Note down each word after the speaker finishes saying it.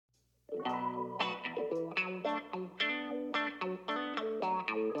Hey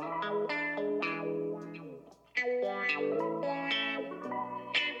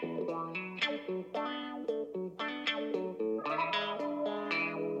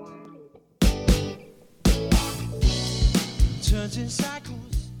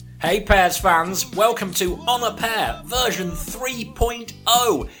Pears fans, welcome to On a Pear version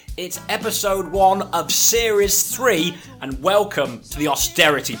 3.0. It's episode 1 of series 3 and welcome to the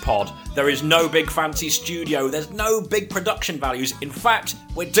Austerity Pod. There is no big fancy studio, there's no big production values. In fact,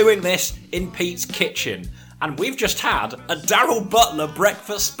 we're doing this in Pete's kitchen. And we've just had a Daryl Butler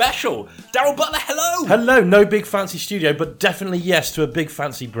breakfast special. Daryl Butler, hello! Hello, no big fancy studio, but definitely yes to a big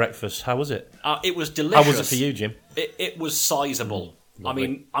fancy breakfast. How was it? It was delicious. How was it for you, Jim? It was sizable. Lovely. I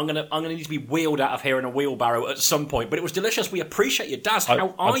mean, I'm gonna need to be wheeled out of here in a wheelbarrow at some point, but it was delicious. We appreciate you, Daz.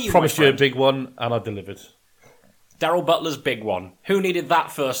 How are you? I promised you a big one, and I delivered. Daryl Butler's big one. Who needed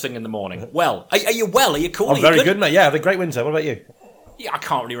that first thing in the morning? Well, are you well? Are you cool? I'm very good, mate. Yeah, I had a great winter. What about you? Yeah, I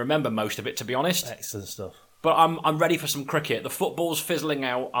can't really remember most of it, to be honest. Excellent stuff. But I'm ready for some cricket. The football's fizzling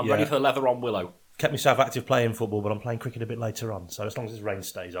out. I'm ready for the leather on willow. Kept myself active playing football, but I'm playing cricket a bit later on. So as long as this rain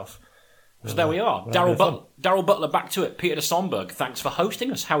stays off. So there we are. Daryl Butler back to it. Peter de Sonberg, thanks for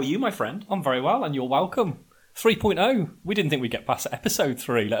hosting us. How are you, my friend? I'm very well, and you're welcome. 3.0. We didn't think we'd get past episode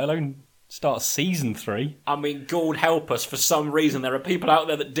 3, let alone start season 3. I mean, God help us, for some reason there are people out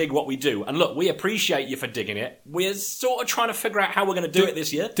there that dig what we do. And look, we appreciate you for digging it. We're sort of trying to figure out how we're going to do it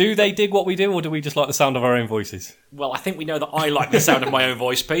this year. Do they dig what we do, or do we just like the sound of our own voices? Well, I think we know that I like the sound of my own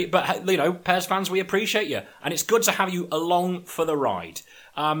voice, Pete. But, you know, Pears fans, we appreciate you. And it's good to have you along for the ride.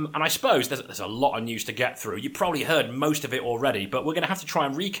 And I suppose there's a lot of news to get through. You probably heard most of it already, but we're going to have to try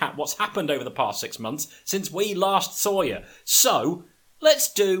and recap what's happened over the past 6 months since we last saw you. So,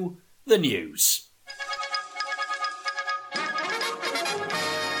 let's do the news.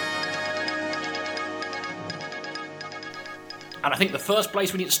 And I think the first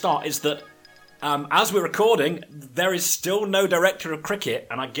place we need to start is that as we're recording, there is still no director of cricket,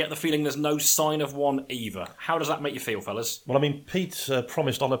 and I get the feeling there's no sign of one either. How does that make you feel, fellas? Well, I mean, Pete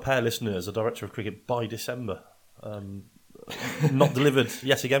promised On a Pair listeners a director of cricket by December. Not delivered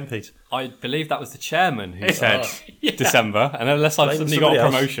yet again, Pete. I believe that was the chairman who said December, and unless I've suddenly got a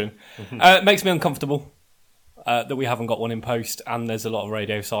promotion. It makes me uncomfortable that we haven't got one in post, and there's a lot of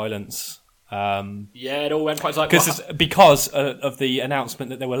radio silence. It all went quite like because of the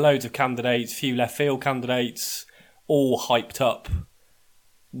announcement that there were loads of candidates, few left field candidates, all hyped up,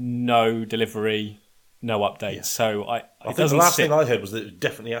 no delivery, no updates. Yeah. So I think the last thing I heard was that it was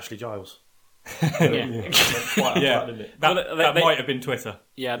definitely Ashley Giles. That might have been Twitter.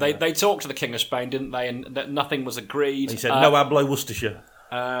 Yeah, they talked to the King of Spain, didn't they? And that nothing was agreed. He said, no hablo Worcestershire.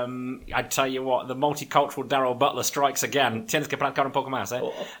 I tell you what, the multicultural Daryl Butler strikes again. Tienes que plantar un poco más, eh?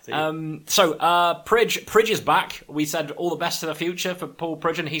 So, Pridge is back. We said all the best to the future for Paul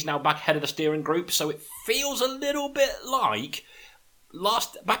Pridge, and he's now back head of the steering group. So it feels a little bit like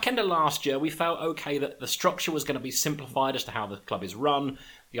back end of last year, we felt okay that the structure was going to be simplified as to how the club is run.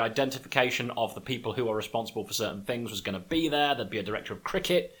 The identification of the people who are responsible for certain things was going to be there. There'd be a director of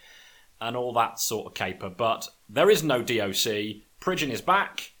cricket and all that sort of caper. But there is no DOC. Pridgeon is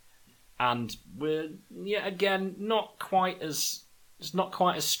back, and we're yet again not quite as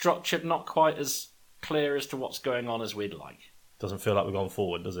structured, not quite as clear as to what's going on as we'd like. Doesn't feel like we're going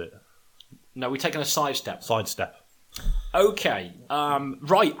forward, does it? No, we're taking a sidestep. Okay,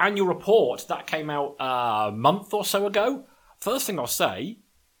 right. Annual report that came out a month or so ago. First thing I'll say,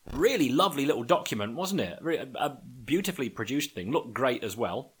 really lovely little document, wasn't it? A beautifully produced thing, looked great as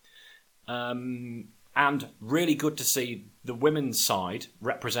well. And really good to see the women's side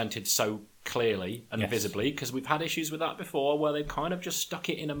represented so clearly and visibly, because we've had issues with that before where they've kind of just stuck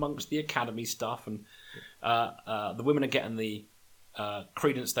it in amongst the academy stuff, and the women are getting the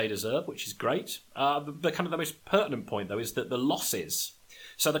credence they deserve, which is great. The kind of the most pertinent point, though, is that the losses.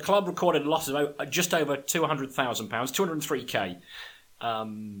 So the club recorded losses of just over £200,000, 203k.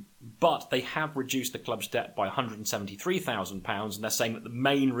 But they have reduced the club's debt by £173,000, and they're saying that the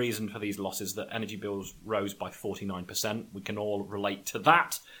main reason for these losses is that energy bills rose by 49%. We can all relate to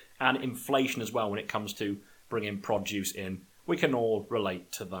that, and inflation as well when it comes to bringing produce in. We can all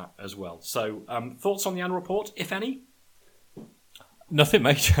relate to that as well. So, thoughts on the annual report, if any? Nothing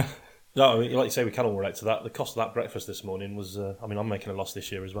major. No, I mean, like you say, we can all relate to that. The cost of that breakfast this morning was, I'm making a loss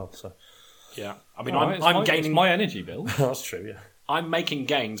this year as well. So, yeah, I mean, I'm gaining it's my energy bill. That's true, yeah. I'm making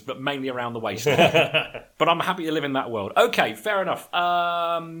gains, but mainly around the waistline. But I'm happy to live in that world. Okay, fair enough.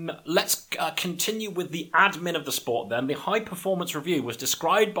 Let's continue with the admin of the sport then. The high performance review was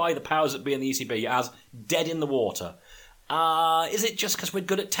described by the powers that be in the ECB as dead in the water. Is it just because we're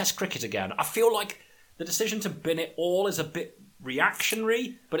good at Test cricket again? I feel like the decision to bin it all is a bit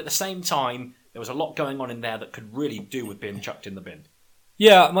reactionary, but at the same time, there was a lot going on in there that could really do with being chucked in the bin.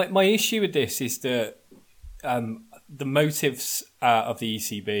 Yeah, my issue with this is that the motives of the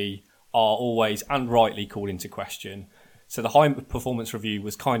ECB are always, and rightly, called into question. So the high performance review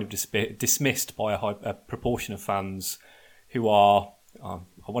was kind of dismissed by a proportion of fans who are, I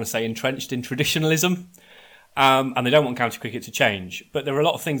want to say, entrenched in traditionalism. And they don't want county cricket to change. But there are a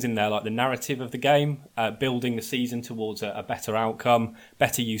lot of things in there, like the narrative of the game, building the season towards a better outcome,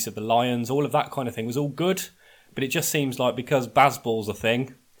 better use of the Lions, all of that kind of thing was all good. But it just seems like because Bazball's a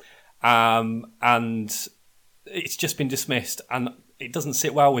thing, and it's just been dismissed, and it doesn't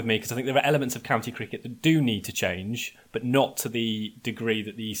sit well with me because I think there are elements of county cricket that do need to change, but not to the degree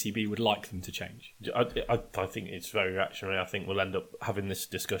that the ECB would like them to change. I think it's very reactionary. I think we'll end up having this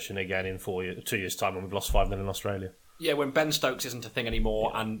discussion again in 2 years' time when we've lost 5-0 in Australia. Yeah, when Ben Stokes isn't a thing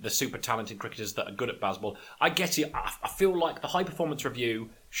anymore, and the super talented cricketers that are good at Bazball. I get it. I feel like the high performance review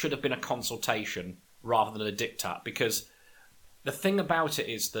should have been a consultation rather than a diktat, because the thing about it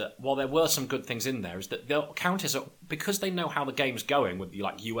is that while there were some good things in there, is that the counties are, because they know how the game's going with the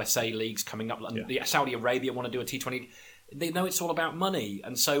USA leagues coming up, and the Saudi Arabia want to do a T20, they know it's all about money.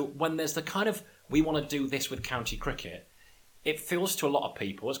 And so when there's the kind of, we want to do this with county cricket, it feels to a lot of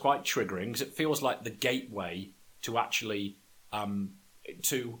people, it's quite triggering, because it feels like the gateway to actually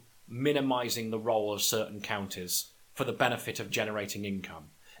to minimising the role of certain counties for the benefit of generating income.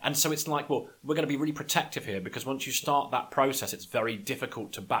 And so it's like, well, we're going to be really protective here because once you start that process, it's very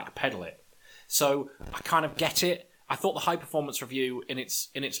difficult to backpedal it. So I kind of get it. I thought the high performance review in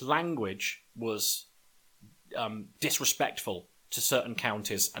its language was disrespectful to certain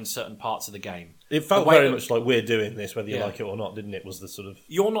counties and certain parts of the game. It felt very much like we're doing this, whether you like it or not, didn't it? Was the sort of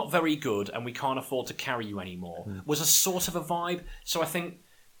you're not very good and we can't afford to carry you anymore was a sort of a vibe. So I think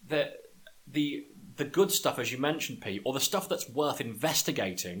that the good stuff, as you mentioned, Pete, or the stuff that's worth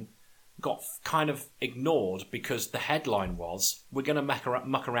investigating, got kind of ignored because the headline was, we're going to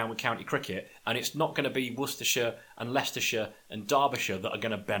muck around with county cricket, and it's not going to be Worcestershire and Leicestershire and Derbyshire that are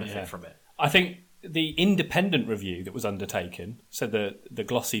going to benefit from it. I think the independent review that was undertaken, so the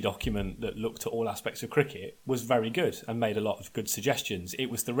glossy document that looked at all aspects of cricket, was very good and made a lot of good suggestions.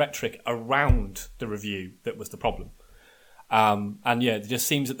 It was the rhetoric around the review that was the problem. And yeah, it just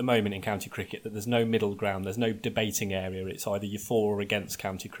seems at the moment in county cricket that there's no middle ground, there's no debating area. It's either you're for or against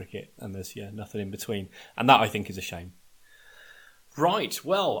county cricket, and there's nothing in between. And that, I think, is a shame. Right,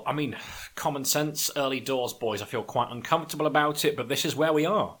 well, I mean, common sense, early doors, boys. I feel quite uncomfortable about it, but this is where we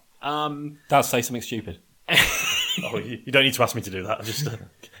are. Dad, say something stupid. You don't need to ask me to do that. Just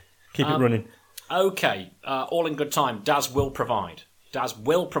keep it running. Okay, all in good time. Daz will provide.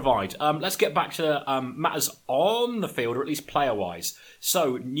 Let's get back to matters on the field, or at least player-wise.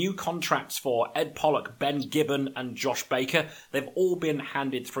 So, new contracts for Ed Pollock, Ben Gibbon and Josh Baker. They've all been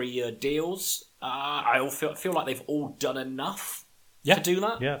handed 3-year deals. I feel like they've all done enough to do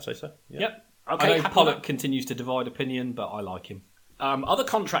that. Yeah, I'd say so. Yeah. Yep. Okay, I know Pollock continues to divide opinion, but I like him. Other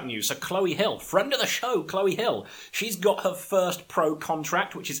contract news, so Chloe Hill, friend of the show, Chloe Hill. She's got her first pro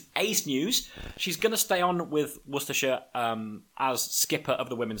contract, which is ace news. She's going to stay on with Worcestershire as skipper of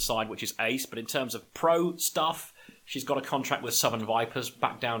the women's side, which is ace. But in terms of pro stuff, she's got a contract with Southern Vipers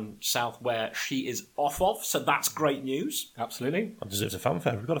back down south where she is off of. So that's great news. Absolutely. That deserves a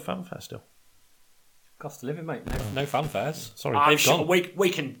fanfare. We've got a fanfare still. Cost of living, mate. No fanfares. Sorry, I'm they've sure gone.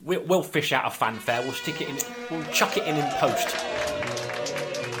 we'll fish out a fanfare. We'll stick it in. We'll chuck it in post.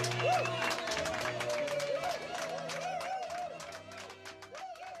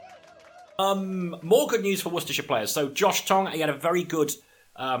 More good news for Worcestershire players. So Josh Tong, he had a very good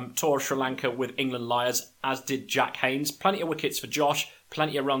tour of Sri Lanka with England Lions, as did Jack Haynes. Plenty of wickets for Josh,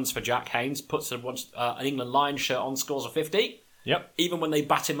 plenty of runs for Jack Haynes. Puts an England Lions shirt on, scores a 50. Yep. Even when they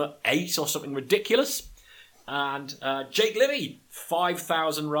bat him at 8 or something ridiculous. And Jake Livy,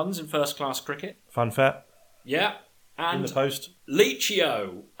 5,000 runs in first-class cricket. Fanfare. Yeah. And In the post.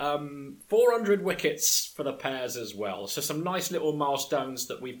 Leachio, 400 wickets for the pairs as well. So some nice little milestones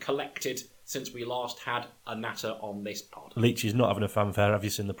that we've collected since we last had a natter on this pod. Leachy's not having a fanfare. Have you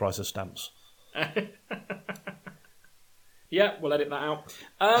seen the price of stamps? Yeah, we'll edit that out.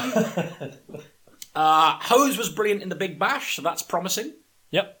 Hose was brilliant in the Big Bash, so that's promising.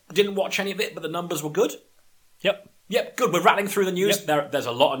 Yep. Didn't watch any of it, but the numbers were good. Yep. Good. We're rattling through the news. Yep. There's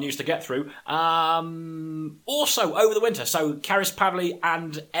a lot of news to get through. Also, over the winter, so Karis Pavley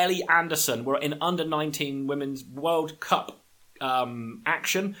and Ellie Anderson were in Under-19 Women's World Cup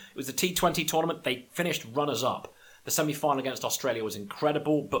action. It was the T20 tournament. They finished runners-up. The semi-final against Australia was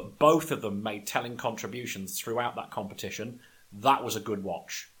incredible, but both of them made telling contributions throughout that competition. That was a good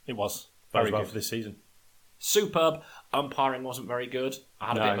watch. It was. Very Very well good. for this season. Superb. Umpiring wasn't very good. I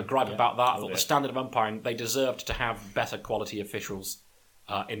had a bit of a gripe about that. I thought the standard of umpiring, they deserved to have better quality officials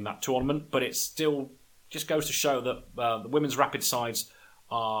in that tournament, but it still just goes to show that the women's rapid sides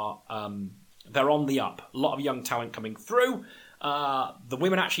are they're on the up. A lot of young talent coming through. The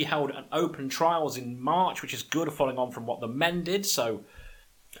women actually held an open trials in March, which is good, following on from what the men did. So,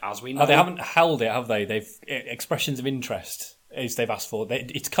 as we know, they haven't held it, have they? They've expressions of interest as they've asked for.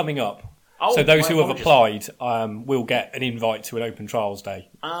 It's coming up. Oh, so those who have apologies. applied will get an invite to an open trials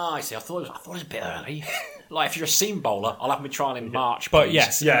day. Ah, I see. I thought it was a bit early. Like, if you're a seam bowler, I'll have my trial in March. But please.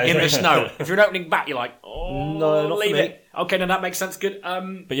 yes, in the snow. If you're an opening bat, you're like, No, not leave for me. it. Okay, no, that makes sense. Good.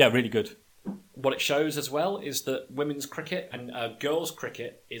 But yeah, really good. What it shows as well is that women's cricket and girls'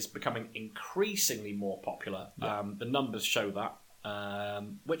 cricket is becoming increasingly more popular. The numbers show that,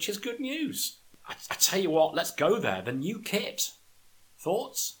 which is good news. I tell you what, let's go there. The new kit.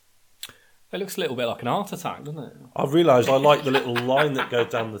 Thoughts? It looks a little bit like an art attack, doesn't it? I've realised I like the little line that goes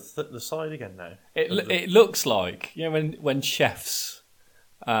down the side again now. It looks like, when chefs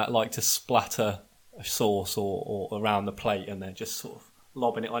like to splatter a sauce or around the plate and they're just sort of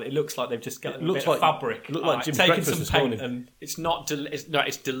lobbing it on. It looks like they've just got a bit of fabric. Looked like Jim's taken breakfast some this paint morning. and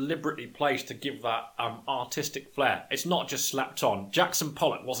It's deliberately placed to give that artistic flair. It's not just slapped on. Jackson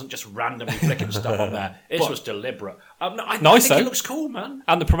Pollock wasn't just randomly flicking stuff on there. This was deliberate. I Nice, think though. it looks cool, man.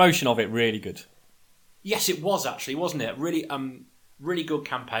 and the promotion of it really good. Yes, it was actually, wasn't it? Really, really good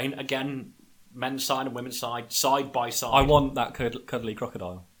campaign. Again, men's side and women's side by side. I want that cuddly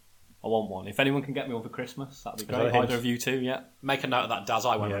crocodile. I want one. If anyone can get me one for Christmas, that'd be great. that a Either of you two, yeah. Make a note of that, Daz.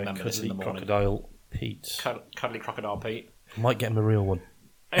 I won't remember this in the morning. Crocodile Pete. Cuddly Crocodile Pete. Might get him a real one.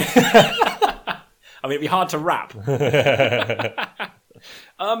 I mean, it'd be hard to wrap.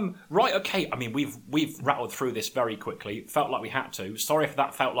 Right, okay. I mean, we've rattled through this very quickly. It felt like we had to. Sorry if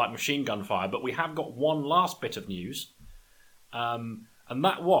that felt like machine gun fire, but we have got one last bit of news. And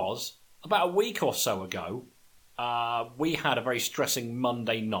that was, about a week or so ago, we had a very stressing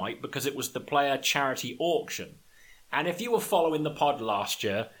Monday night because it was the player charity auction. And if you were following the pod last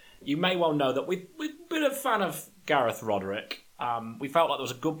year, you may well know that we've been a fan of Gareth Roderick. We felt like there was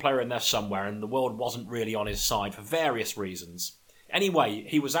a good player in there somewhere and the world wasn't really on his side for various reasons. Anyway,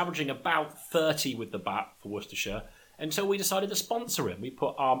 he was averaging about 30 with the bat for Worcestershire until we decided to sponsor him. We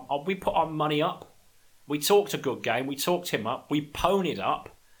put our money up. We talked a good game. We talked him up. We ponied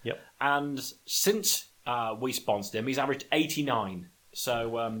up. Yep. And since we sponsored him, he's averaged 89.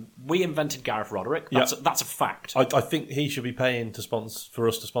 So we invented Gareth Roderick. That's a fact. I think he should be paying for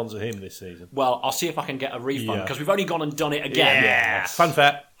us to sponsor him this season. Well, I'll see if I can get a refund because we've only gone and done it again. Yes.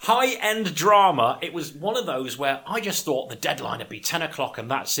 Fanfare. High-end drama. It was one of those where I just thought the deadline would be 10 o'clock and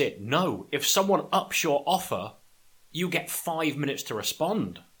that's it. No, if someone ups your offer, you get 5 minutes to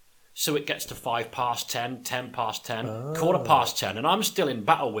respond. So it gets to 5 past 10, 10 past 10, quarter past 10, and I'm still in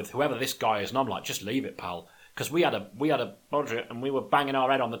battle with whoever this guy is, and I'm like, just leave it, pal. Because we had a budget and we were banging our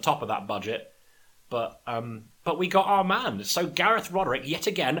head on the top of that budget, but we got our man. So Gareth Roderick, yet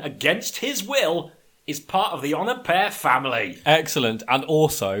again against his will, is part of the Honour Pear family. Excellent, and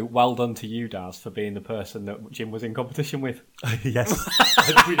also well done to you, Daz, for being the person that Jim was in competition with. Yes.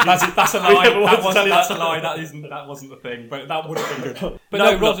 That's a lie. That's a lie. That wasn't the thing, but that would have been good.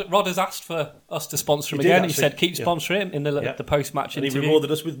 But Rod has asked for us to sponsor him again. He said keep sponsoring him in the post-match and interview. he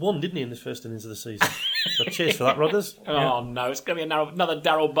rewarded us with one, didn't he, in this first innings of the season? So cheers for that, Rodders. Oh no, it's going to be another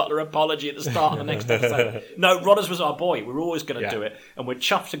Darryl Butler apology at the start of the next episode. No, Rodders was our boy. We were always going to do it, and we're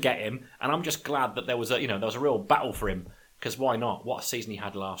chuffed to get him. And I'm just glad that there was a real battle for him, because why not? What a season he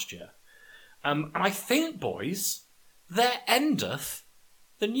had last year. And I think, boys, there endeth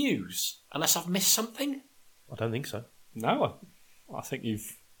the news. Unless I've missed something. I don't think so. No, I think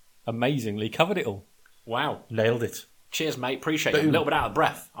you've amazingly covered it all. Wow. Nailed it. Cheers, mate. Appreciate it. I'm a little bit out of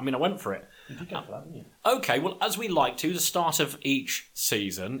breath. I mean, I went for it. You did go for that, didn't you? Okay, well, as we like to, the start of each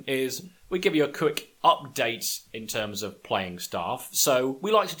season is we give you a quick update in terms of playing staff. So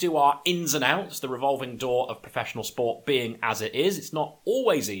we like to do our ins and outs, the revolving door of professional sport being as it is. It's not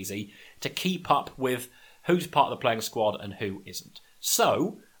always easy to keep up with who's part of the playing squad and who isn't.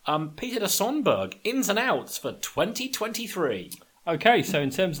 So, Peter de Sonberg, ins and outs for 2023. Okay, so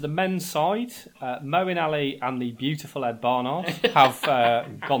in terms of the men's side, Moeen Ali and the beautiful Ed Barnard have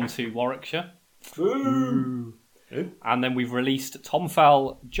gone to Warwickshire. Ooh. And then we've released Tom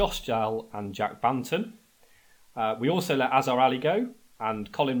Fell, Josh Dell and Jack Banton. We also let Azhar Ali go,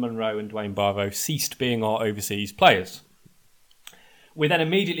 and Colin Munro and Dwayne Bravo ceased being our overseas players. We then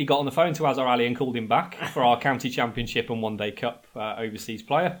immediately got on the phone to Azhar Ali and called him back for our county championship and one day cup overseas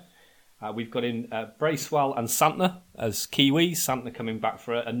player. We've got in Bracewell and Santner as Kiwis. Santner coming back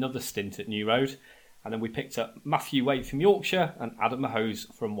for another stint at New Road. And then we picked up Matthew Waite from Yorkshire and Adam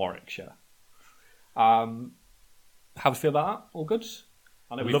Mahose from Warwickshire. How do you feel about that? All good?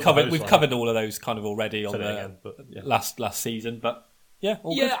 I know we've covered all of those kind of already on last season, but yeah,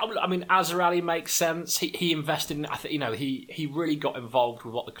 all good. I mean, Azhar Ali makes sense. He invested in. He really got involved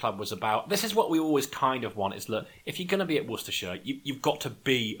with what the club was about. This is what we always kind of want: is look, if you're going to be at Worcestershire, you've got to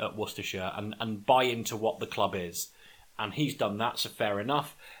be at Worcestershire and buy into what the club is. And he's done that, so fair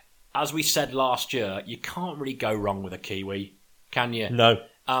enough. As we said last year, you can't really go wrong with a Kiwi, can you? No.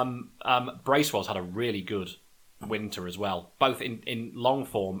 Bracewell's had a really good winter as well, both in long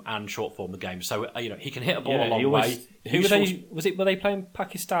form and short form of the game. So he can hit a ball a long way. Were they playing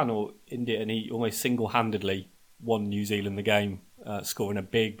Pakistan or India? And he almost single-handedly won New Zealand the game, scoring a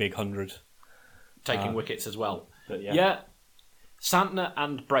big 100, taking wickets as well. But Santner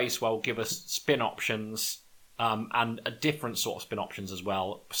and Bracewell give us spin options, and a different sort of spin options as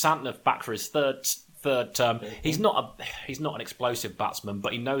well. Santner back for his third term. He's not an explosive batsman,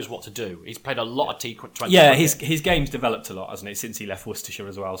 but he knows what to do. He's played a lot of T20. Yeah, his game's developed a lot, hasn't it, since he left Worcestershire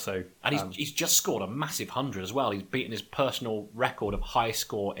as well. So, and he's just scored a massive 100 as well. He's beaten his personal record of high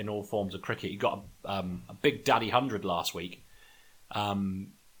score in all forms of cricket. He got a big daddy 100 last week,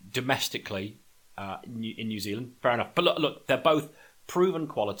 domestically in New Zealand. Fair enough. But look, they're both proven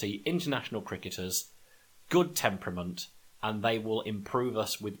quality international cricketers, good temperament, and they will improve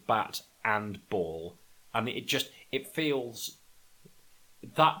us with bat and ball. And it feels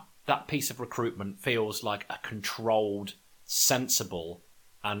that piece of recruitment feels like a controlled, sensible,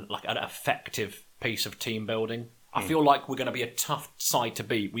 and like an effective piece of team building. I feel like we're going to be a tough side to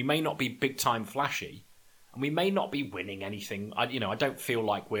beat. We may not be big time flashy, and we may not be winning anything. I don't feel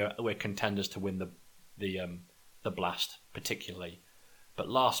like we're contenders to win the Blast particularly. But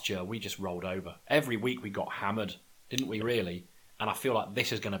last year we just rolled over. Every week we got hammered, didn't we? Really. And I feel like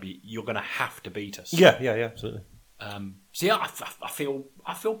this is going to be. You're going to have to beat us. Yeah, absolutely. I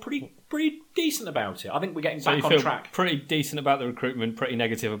feel pretty decent about it. I think we're getting back on track. Pretty decent about the recruitment. Pretty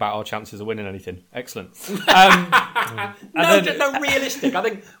negative about our chances of winning anything. Excellent. No, realistic. I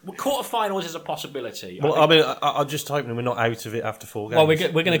think quarterfinals is a possibility. Well, I mean, I'm just hoping we're not out of it after 4 games. Well,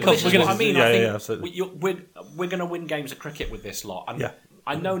 we're going to come. We're going to. I mean, absolutely. We're going to win games of cricket with this lot. And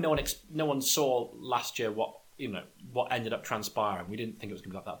I know no one saw last year what ended up transpiring. We didn't think it was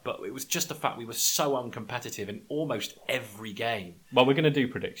going to be like that, but it was just the fact we were so uncompetitive in almost every game. Well, we're going to do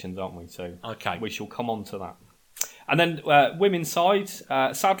predictions, aren't we? So okay, we shall come on to that. And then women's side,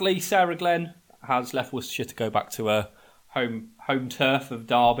 sadly, Sarah Glenn has left Worcestershire to go back to her home turf of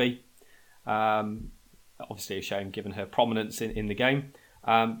Derby. Obviously a shame given her prominence in the game.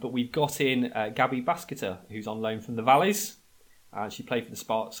 But we've got in Gabby Basketer, who's on loan from the Valleys. She played for the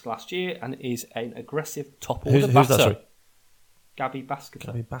Sparks last year and is an aggressive top-order batter. Who's that, sorry? Gabby Basketer.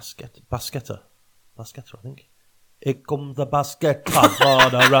 Gabby Basketer, I think. Here comes the basketer,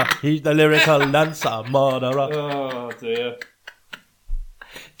 murderer. He's the lyrical dancer, murderer. Oh, dear.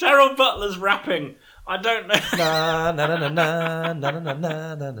 Daryl Butler's rapping. I don't know. Na na na na na na na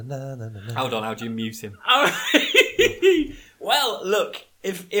na na na na na. Hold on, how do you mute him? Well, look,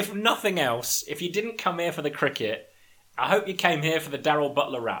 if nothing else, if you didn't come here for the cricket, I hope you came here for the Daryl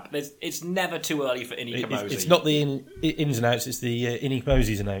Butler rap. It's never too early for Innie Kamosi. It's not the ins and outs, it's the Innie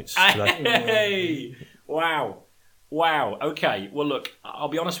Kamosi's and outs. Hey! Wow. Okay, well look, I'll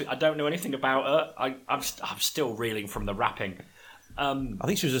be honest with you, I don't know anything about her. I'm still reeling from the rapping. I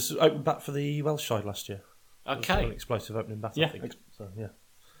think she was just open bat for the Welsh side last year. Okay. An explosive opening bat, yeah. I think. So, yeah.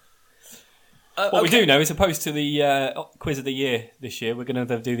 What we do know, as opposed to the quiz of the year this year, we're going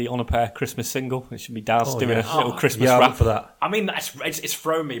to do the Honour Pear Christmas single. It should be Daz doing a little Christmas rap for that. I mean, it's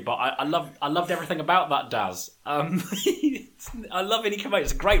thrown me, but I loved everything about that, Daz. I love Innie Kamosi.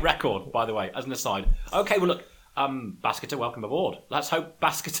 It's a great record, by the way, as an aside. Okay, well look, Basketer, welcome aboard. Let's hope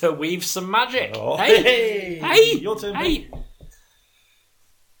Basketer weaves some magic. Oh. Hey, your turn. Hey.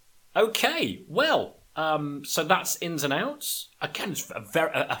 Okay, well. So that's ins and outs. Again, it's very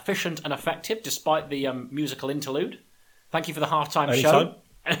efficient and effective, despite the musical interlude. Thank you for the halftime show.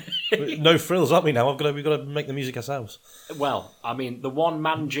 No frills, aren't we? Now we've got to make the music ourselves. Well, I mean, the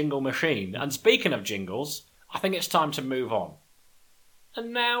one-man jingle machine. And speaking of jingles, I think it's time to move on.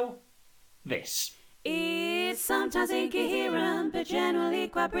 And now, this. It's sometimes incoherent, but generally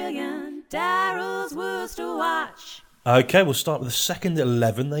quite brilliant. Daryl's Worcester Watch. Okay, we'll start with the second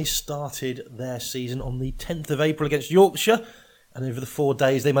 11. They started their season on the 10th of April against Yorkshire, and over the 4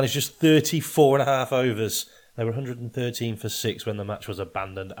 days they managed just 34.5 overs They were 113 for 6 when the match was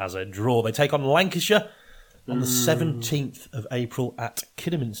abandoned as a draw. They take on Lancashire on the 17th of April at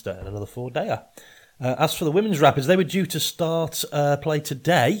Kidderminster in another 4-dayer. As for the women's Rapids, they were due to start play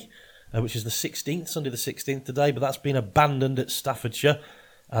today, which is the 16th, Sunday the 16th today, but that's been abandoned at Staffordshire.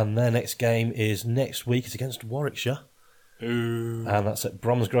 And their next game is next week. It's against Warwickshire. Ooh. And that's at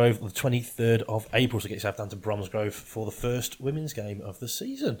Bromsgrove on the 23rd of April. So get yourself down to Bromsgrove for the first women's game of the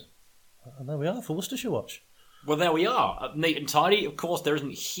season. And there we are for Worcestershire Watch. Well, there we are. Neat and tidy. Of course, there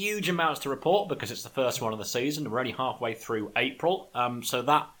isn't huge amounts to report because it's the first one of the season. We're only halfway through April. So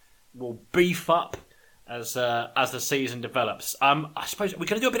that will beef up as the season develops. I suppose we're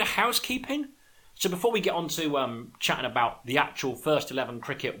going to do a bit of housekeeping. So before we get on to chatting about the actual first 11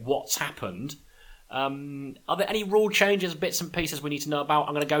 cricket, what's happened... are there any rule changes, bits and pieces we need to know about?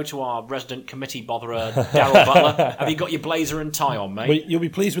 I'm going to go to our resident committee botherer, Darryl Butler. Have you got your blazer and tie on, mate? Well, you'll be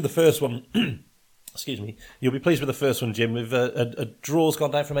pleased with the first one. Excuse me. You'll be pleased with the first one, Jim. With a draw's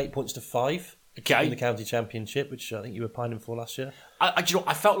gone down from 8 points to 5 in the county championship, which I think you were pining for last year.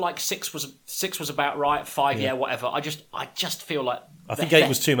 I felt like 6 was about right. 5, whatever. I just feel like I think 8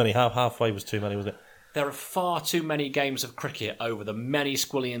 was too many. Halfway was too many, wasn't it? There are far too many games of cricket over the many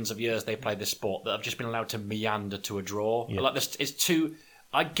squillions of years they played this sport that have just been allowed to meander to a draw. Yeah. Like this, it's too.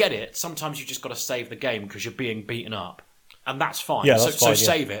 I get it. Sometimes you just got to save the game because you're being beaten up, and that's fine. Yeah, that's fine, so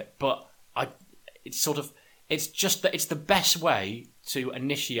save it. But it's the best way to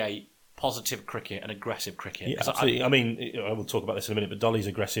initiate positive cricket and aggressive cricket. Yeah, absolutely. I mean, I will talk about this in a minute, but Dolly's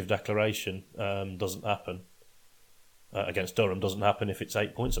aggressive declaration doesn't happen against Durham. Doesn't happen if it's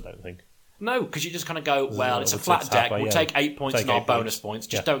 8 points. I don't think. No, because you just kind of go, well, it's a flat deck. We'll take 8 points in our bonus points.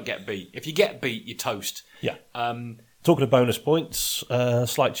 Just don't get beat. If you get beat, you're toast. Yeah. Talking of bonus points,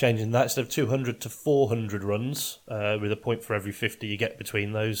 slight change in that. Instead of 200 to 400 runs, with a point for every 50 you get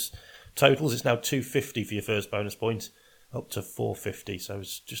between those totals, it's now 250 for your first bonus point, up to 450. So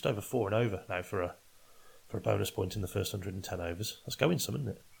it's just over 4 and over now for a bonus point in the first 110 overs. That's going some, isn't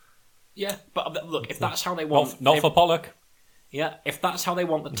it? Yeah, but look, if that's how they want... Not for Pollock. Yeah, if that's how they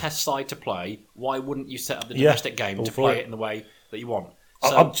want the test side to play, why wouldn't you set up the domestic game to play it in the way that you want?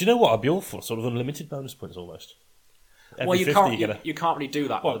 So, do you know what? I'd be all for sort of unlimited bonus points almost. You can't really do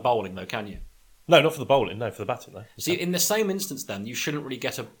that with the bowling, though, can you? No, not for the bowling. No, for the batting, though. See, in the same instance, then you shouldn't really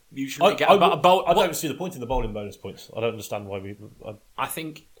get a. I don't see the point in the bowling bonus points. I don't understand why we. I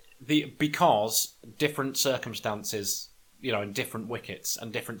think because different circumstances, in different wickets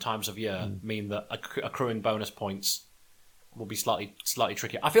and different times of year, mean that accruing bonus points will be slightly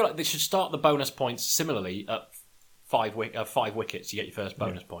trickier. I feel like they should start the bonus points similarly at 5 wickets. You get your first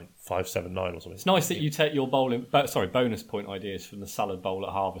bonus point. 5, 7, 9 or something. It's nice that you take your bonus point ideas from the salad bowl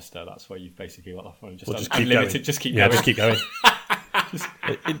at Harvester. That's where you've basically got that one. Just keep going. Just keep going. Just keep going.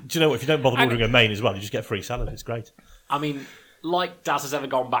 Do you know what? If you don't bother ordering a main as well, you just get free salad. It's great. I mean, like Daz has ever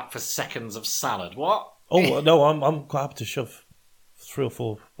gone back for seconds of salad. What? Oh no, I'm quite happy to shove 3 or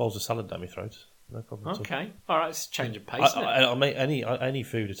 4 bowls of salad down my throat. No problem at all. Okay, all right, it's a change of pace. I'll make any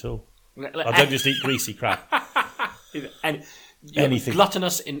food at all. I don't just eat greasy crap. Anything.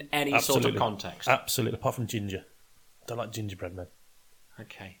 Gluttonous in any sort of context. Absolutely, apart from ginger. I don't like gingerbread men.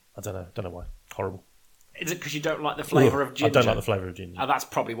 Okay. I don't know why. Horrible. Is it because you don't like the flavour of ginger? I don't like the flavour of ginger. That's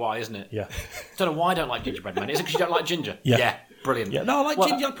probably why, isn't it? Yeah. Don't know why I don't like gingerbread men. Is it because you don't like ginger? Yeah. Brilliant. Yeah, no, I like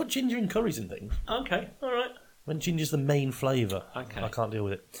ginger. I put ginger in curries and things. Okay, all right. When ginger's the main flavour, okay. I can't deal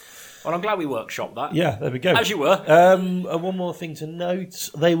with it. Well, I'm glad we workshopped that. Yeah, there we go. As you were. One more thing to note.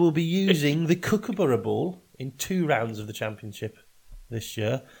 They will be using the Kookaburra ball in 2 rounds of the championship this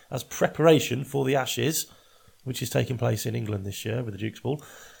year as preparation for the Ashes, which is taking place in England this year with the Duke's ball.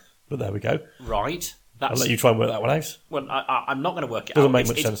 But there we go. Right. I'll let you try and work that one out. Well, I'm not going to work it out. Doesn't make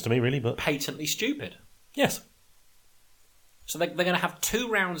much sense to me, really. But patently stupid. Yes. So they're going to have 2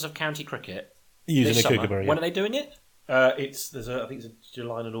 rounds of county cricket using this a summer. Kookaburra. When are they doing it? I think it's a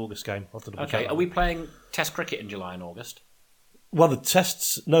July and August game. Okay, are we playing Test cricket in July and August? Well, the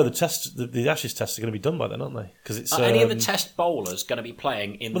Ashes tests are going to be done by then, aren't they? Because it's are any of the Test bowlers going to be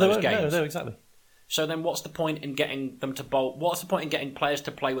playing in those games? No, exactly. So then, what's the point in getting them to bowl? What's the point in getting players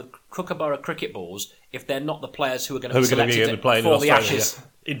to play with Kookaburra cricket balls if they're not the players who are going to be selected for the Ashes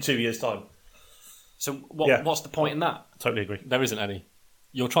in 2 years' time? So what's the point in that? Totally agree. There isn't any.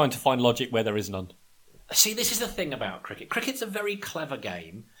 You're trying to find logic where there is none. See, this is the thing about cricket. Cricket's a very clever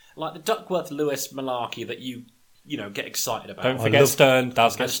game, like the Duckworth-Lewis malarkey that you get excited about. Don't forget Stern.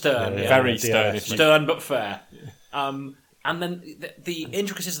 Stern, very Stern. Stern but fair. And then the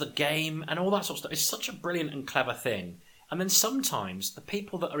intricacies of the game and all that sort of stuff is such a brilliant and clever thing. And then sometimes the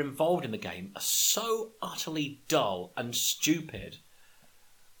people that are involved in the game are so utterly dull and stupid.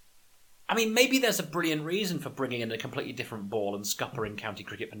 I mean, maybe there's a brilliant reason for bringing in a completely different ball and scuppering county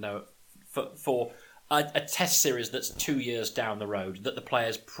cricket for a test series that's 2 years down the road that the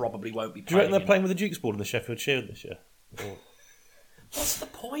players probably won't be playing. Do you reckon they're playing with the Duke's ball in the Sheffield Shield this year? Or... What's the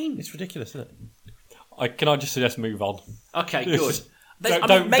point? It's ridiculous, isn't it? Can I just suggest move on? Okay, good.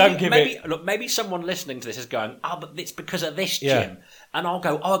 Don't give it... Look, maybe someone listening to this is going, but it's because of this, Jim. And I'll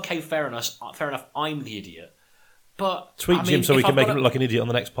go, okay, fair enough, I'm the idiot. But tweet Jim so we can make him look like an idiot on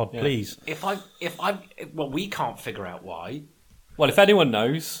the next pod, please. Well, we can't figure out why. Well, if anyone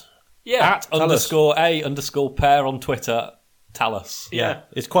knows, at _A_Pear on Twitter, tell us. Yeah,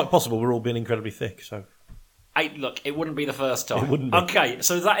 it's quite possible we're all being incredibly thick. So, look, it wouldn't be the first time. It wouldn't be. Okay,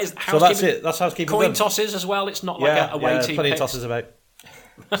 so that is housekeeping. So that's it. That's housekeeping. Coin tosses as well. It's not like a away team. Plenty of tosses about.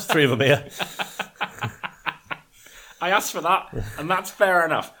 There's 3 of them here. I asked for that, and that's fair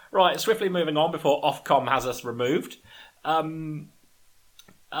enough. Right, swiftly moving on before Ofcom has us removed. I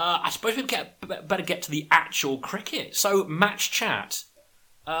suppose we better get to the actual cricket. So, match chat.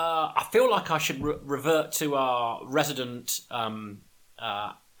 I feel like I should revert to our resident admin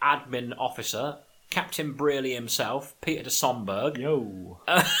officer, Captain Brearley himself, Peter de Somberg. Yo.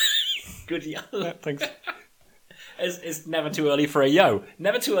 Good yo. Yeah, thanks. It's never too early for a yo.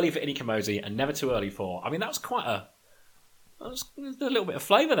 Never too early for Innie Kamosi, and never too early for... I mean, that was quite a... There's a little bit of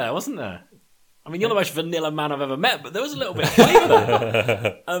flavour there, wasn't there? I mean, you're the most vanilla man I've ever met, but there was a little bit of flavour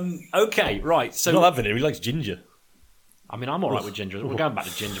there. Okay, right. So not that vanilla, he likes ginger. I mean, I'm all right with ginger. We're going back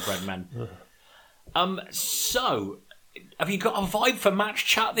to gingerbread men. So, have you got a vibe for match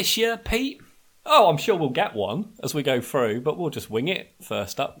chat this year, Pete? Oh, I'm sure we'll get one as we go through, but we'll just wing it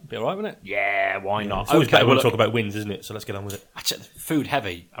first up. Be all right, won't it? Yeah, why not? It's always better when we talk about wins, isn't it? So let's get on with it. Food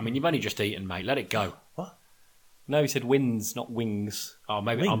heavy. I mean, you've only just eaten, mate. Let it go. What? No, he said wins, not wings. Oh,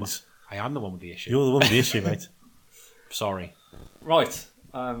 maybe wings. I'm the one with the issue. You're the one with the issue, mate. Sorry. Right.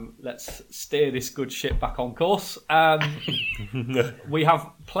 Let's steer this good ship back on course. We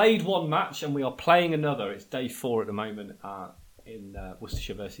have played one match and we are playing another. It's day 4 at the moment in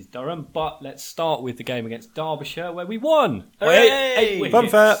Worcestershire versus Durham. But let's start with the game against Derbyshire where we won. Hey! 8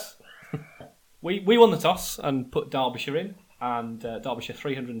 Fanfare! We won the toss and put Derbyshire in, and Derbyshire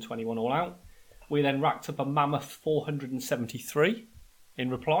 321 all out. We then racked up a mammoth 473 in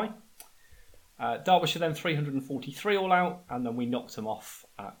reply. Derbyshire then 343 all out, and then we knocked them off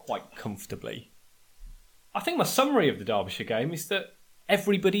quite comfortably. I think my summary of the Derbyshire game is that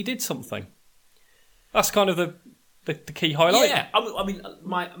everybody did something. That's kind of the key highlight. Yeah, I mean,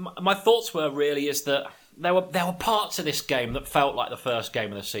 my thoughts were really is that there were parts of this game that felt like the first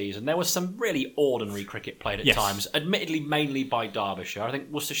game of the season. There was some really ordinary cricket played at times, admittedly mainly by Derbyshire. I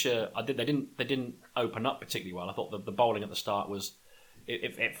think Worcestershire, they didn't open up particularly well. I thought the bowling at the start was.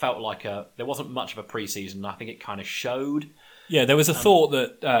 It felt like there wasn't much of a pre-season. I think it kind of showed. Yeah, there was a thought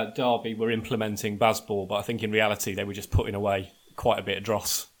that Derby were implementing Bazball, but I think in reality they were just putting away quite a bit of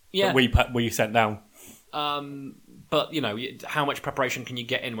dross that we sent down. But, you know, how much preparation can you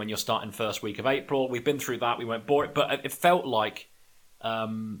get in when you're starting first week of April? We've been through that. We won't bore it. But it felt like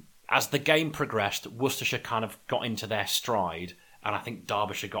as the game progressed, Worcestershire kind of got into their stride, and I think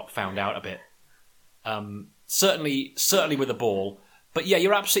Derbyshire got found out a bit. Certainly with the ball. But yeah,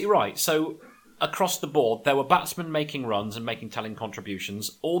 you're absolutely right. So across the board, there were batsmen making runs and making telling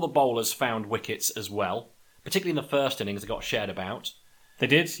contributions. All the bowlers found wickets as well, particularly in the first innings. They got shared about. They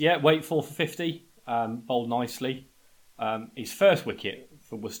did, yeah. Waitful for 50, bowled nicely. His first wicket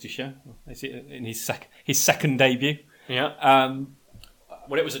for Worcestershire in his second debut. Yeah.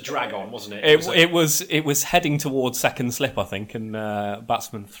 Well, it was a drag on, wasn't it? It was heading towards second slip, I think, and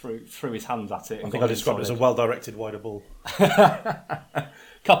batsman threw his hands at it. I think I described it as a well-directed wider ball.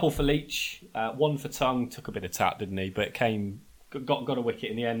 Couple for Leach, one for Tongue. Took a bit of tap, didn't he? But got a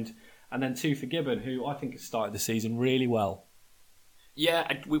wicket in the end, and then 2 for Gibbon, who I think has started the season really well. Yeah,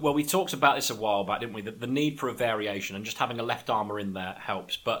 we talked about this a while back, didn't we? The need for a variation and just having a left armour in there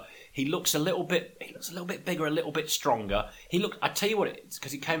helps. But he looks a little bit bigger, a little bit stronger. I tell you what, it's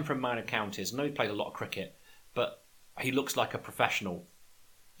because he came from minor counties. I know he played a lot of cricket, but he looks like a professional.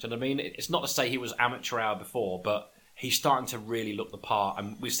 Do you know what I mean? It's not to say he was amateur hour before, but he's starting to really look the part,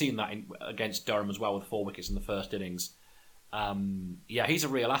 and we've seen that against Durham as well with 4 wickets in the first innings. Yeah, he's a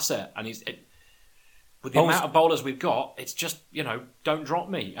real asset, and with the amount of bowlers we've got, it's just, don't drop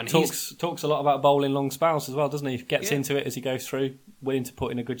me. And talks a lot about bowling long spells as well, doesn't he? Gets into it as he goes through, willing to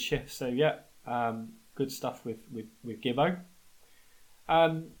put in a good shift. So yeah, good stuff with Gibbo.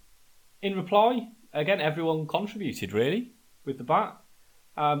 In reply, again, everyone contributed really with the bat.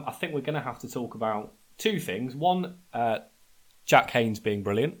 I think we're going to have to talk about 2 things. One, Jack Haynes being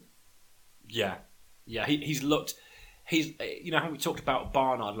brilliant. Yeah, he's looked. he's, how we talked about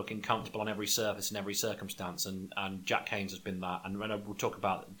Barnard looking comfortable on every surface in every circumstance, and Jack Haynes has been that, and we'll talk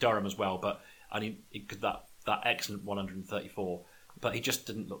about Durham as well. But that excellent 134, but he just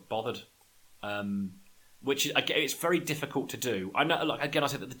didn't look bothered. Which is, again, it's very difficult to do. I know. Look, again, I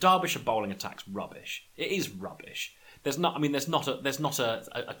said that the Derbyshire bowling attack's rubbish. It is rubbish. There's not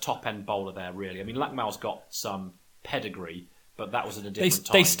a top end bowler there really. I mean, Lackmal's got some pedigree, but that was at a different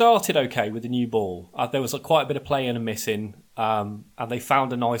time. They started okay with the new ball. There was quite a bit of playing and missing, and they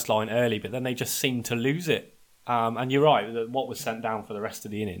found a nice line early, but then they just seemed to lose it. And you're right. What was sent down for the rest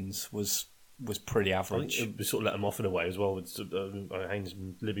of the innings was pretty average. I think we sort of let them off in a way as well. Haynes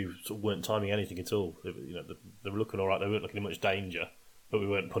and Libby sort of weren't timing anything at all. They were looking all right. They weren't looking in much danger, but we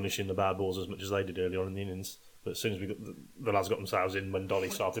weren't punishing the bad balls as much as they did early on in the innings. But as soon as the lads got themselves in when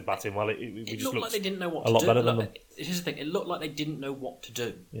Dolly started batting, we just looked like they didn't know what a lot better than them. Here's the thing: it looked like they didn't know what to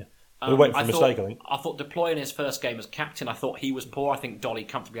do. Yeah, they were waiting for a mistake. I think. I thought Deploy in his first game as captain, I thought he was poor. I think Dolly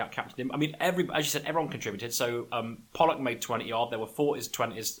comfortably out-captained him. I mean, as you said, everyone contributed. So Pollock made 20 odd. There were 40s,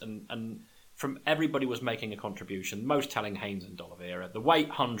 20s, and from everybody was making a contribution. Most telling Haynes and D'Oliveira. The weight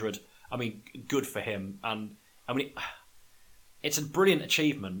 100. I mean, good for him. And I mean, it's a brilliant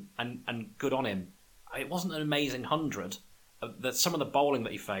achievement and good on him. It wasn't an amazing 100. Some of the bowling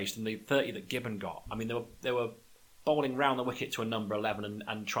that he faced and the 30 that Gibbon got. I mean, they were bowling round the wicket to a number 11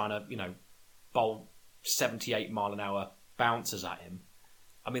 and trying to bowl 78 mile an hour bouncers at him.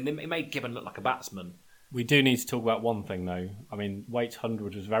 I mean, it made Gibbon look like a batsman. We do need to talk about one thing though. I mean, Waite's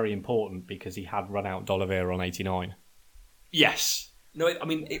 100 was very important because he had run out D'Oliveira on 89. Yes. No, I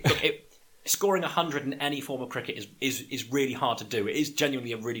mean, scoring 100 in any form of cricket is really hard to do. It is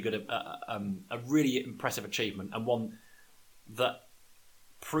genuinely a really good, a really impressive achievement, and one that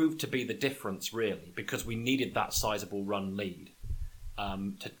proved to be the difference really, because we needed that sizable run lead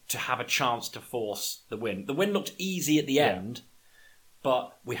to have a chance to force the win. The win looked easy at the end,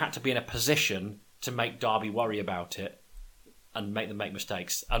 but we had to be in a position to make Derby worry about it and make them make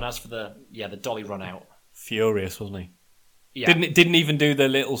mistakes. And as for the Dolly run out, furious, wasn't he? Yeah. Didn't even do the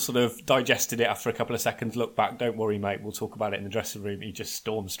little sort of digested it after a couple of seconds, look back, don't worry mate, we'll talk about it in the dressing room. He just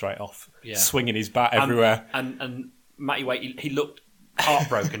stormed straight off, swinging his bat everywhere. And Matty Waite, he looked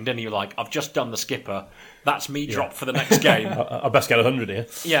heartbroken, didn't he? Like, I've just done the skipper, that's me dropped for the next game. I best get 100 here.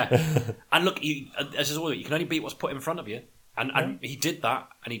 Yeah. And look, as always, you can only beat what's put in front of you. And he did that,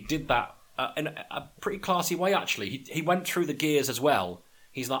 in a pretty classy way actually. He went through the gears as well.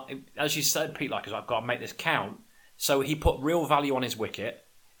 He's like, as you said, Pete, like, I've got to make this count. So he put real value on his wicket,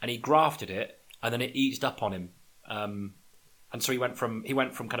 and he grafted it, and then it eased up on him. And so he went from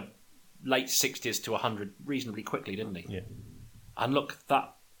kind of late 60s to 100 reasonably quickly, didn't he? Yeah. And look,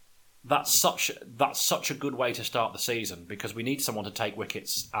 that's such a good way to start the season, because we need someone to take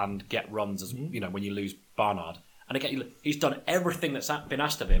wickets and get runs as when you lose Barnard. And again, he's done everything that's been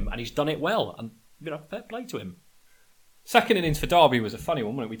asked of him, and he's done it well. And fair play to him. Second innings for Derby was a funny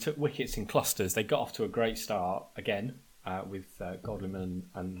one, wasn't it? We took wickets in clusters. They got off to a great start again with Godwin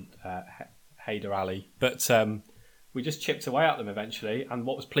and Haider Ali, but we just chipped away at them eventually. And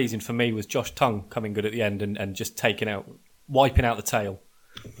what was pleasing for me was Josh Tongue coming good at the end and just wiping out the tail.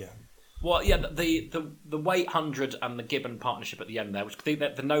 Yeah. Well, yeah, the Waite 100 and the Gibbon partnership at the end there, which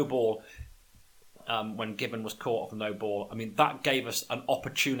the no ball. When Gibbon was caught off the no ball, I mean, that gave us an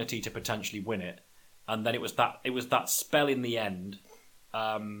opportunity to potentially win it, and then it was that spell in the end.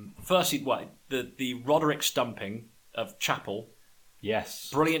 Firstly, the Roderick stumping of Chappell, yes,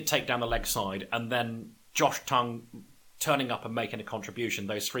 brilliant take down the leg side, and then Josh Tongue turning up and making a contribution.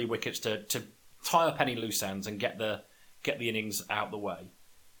 Those 3 wickets to tie up any loose ends and get the innings out the way.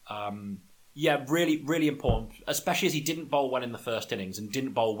 Really, really important, especially as he didn't bowl well in the first innings and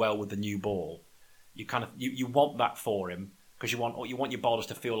didn't bowl well with the new ball. You want that for him, because you want your bowlers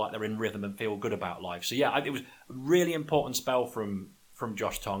to feel like they're in rhythm and feel good about life. So it was a really important spell from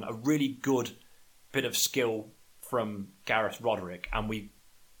Josh Tongue, a really good bit of skill from Gareth Roderick, and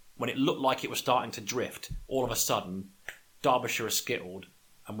when it looked like it was starting to drift, all of a sudden Derbyshire is skittled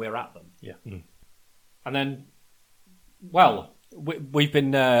and we're at them. Yeah. Mm. And then, we've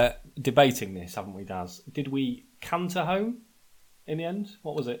been debating this, haven't we, Daz? Did we canter home in the end?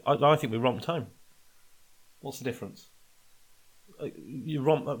 What was it? I think we romped home. What's the difference? We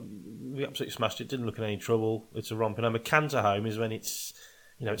absolutely smashed it. Didn't look in any trouble. It's a romping home. A canter home is when it's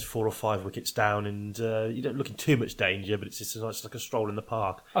 4 or 5 wickets down and you don't look in too much danger, but it's like a stroll in the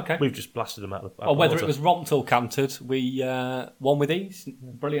park. Okay, we've just blasted them out of the whether water. It was romped or cantered, we won with ease.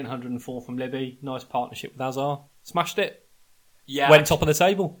 Brilliant 104 from Libby. Nice partnership with Azhar. Smashed it. Yeah, went top of the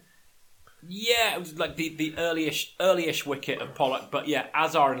table. Yeah, it was like the early-ish wicket of Pollock, but yeah,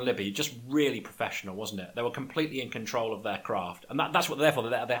 Azhar and Libby, just really professional, wasn't it? They were completely in control of their craft, and that's what they're for.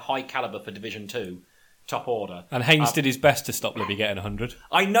 They're high caliber for Division 2, top order. And Haynes did his best to stop Libby getting 100.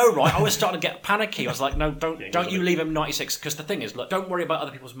 I know, right? I was starting to get panicky. I was like, no, don't you leave him 96, because the thing is, look, don't worry about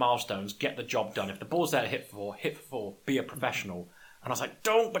other people's milestones. Get the job done. If the ball's there to hit for four. Be a professional. And I was like,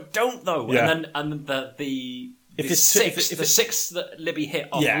 don't though. Yeah. And then the six that Libby hit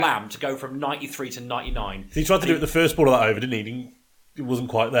off Lamb to go from 93 to 99. He tried to do it the first ball of that over, didn't he? It wasn't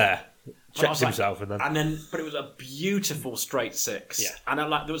quite there. Checked himself, but it was a beautiful straight six. Yeah. And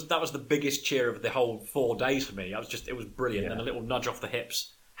that was the biggest cheer of the whole 4 days for me. It was brilliant. Yeah. And a little nudge off the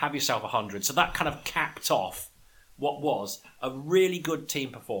hips. Have yourself 100. So that kind of capped off what was a really good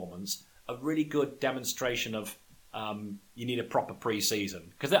team performance, a really good demonstration of you need a proper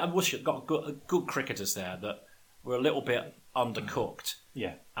pre-season, because Worcestershire got good cricketers there that were a little bit undercooked.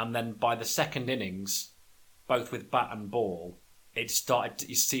 Yeah. And then by the second innings, both with bat and ball, it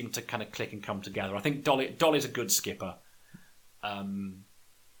seemed to kind of click and come together. I think Dolly's a good skipper, and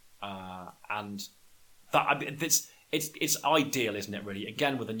that it's ideal, isn't it? Really,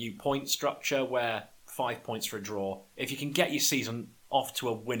 again with a new point structure where 5 points for a draw. If you can get your season off to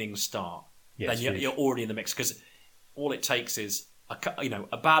a winning start, then you're already in the mix, because all it takes is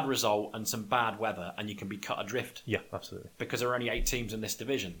a bad result and some bad weather, and you can be cut adrift. Yeah, absolutely. Because there are only 8 teams in this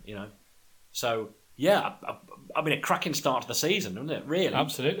division, So yeah, I mean, a cracking start to the season, isn't it? Really,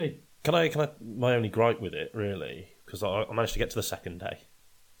 Absolutely. Can I? My only gripe with it, really, because I managed to get to the second day.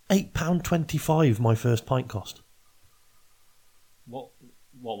 £8.25 my first pint cost. What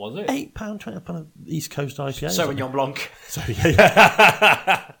was it? £8.20 upon an East Coast IPA. Sauvignon Blanc. So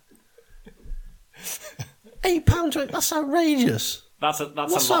yeah. £8.20. That's outrageous. That's a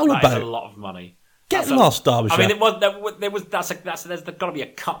lot of money. Get lost, Derbyshire. I mean, there's got to be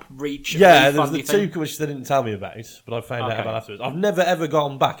a cup reach. Yeah, there's the two which they didn't tell me about, but I found out about afterwards. I've never ever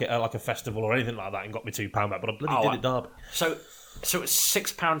gone back at like a festival or anything like that and got me £2 back, but I bloody did at Derby. So it's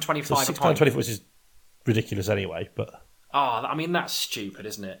 £6.25. So £6.25, which is ridiculous anyway. But I mean, that's stupid,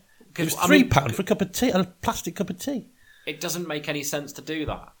 isn't it? It was £3 for a cup of tea, a plastic cup of tea. It doesn't make any sense to do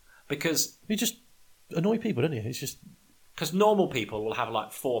that, because you just annoy people, don't you? It's just because normal people will have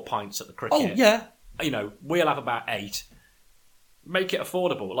like 4 pints at the cricket. Oh yeah. We'll have about 8. Make it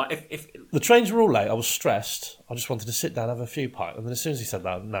affordable. Like if the trains were all late, I was stressed. I just wanted to sit down, have a few pints, and then as soon as he said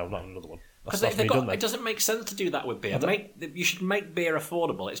that, no, not another one. Because it doesn't make sense to do that with beer. You should make beer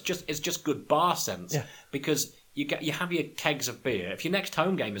affordable. It's just good bar sense. Yeah. Because you have your kegs of beer. If your next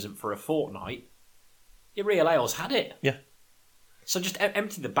home game isn't for a fortnight, your real ale's had it. Yeah. So just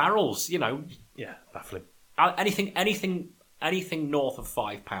empty the barrels. Yeah, baffling. Anything north of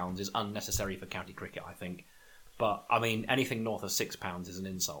 £5 is unnecessary for county cricket, I think. But I mean, anything north of £6 is an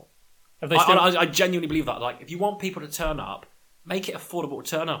insult. I genuinely believe that. Like, if you want people to turn up, make it affordable to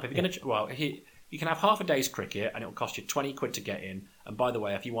turn up. If you're going to, you can have half a day's cricket, and it'll cost you £20 to get in. And by the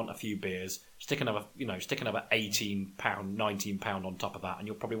way, if you want a few beers, stick another £18, £19 on top of that, and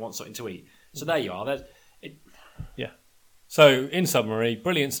you'll probably want something to eat. So there you are. Yeah. So, in summary,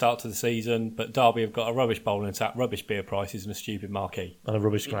 brilliant start to the season, but Derby have got a rubbish bowling attack, rubbish beer prices, and a stupid marquee. And a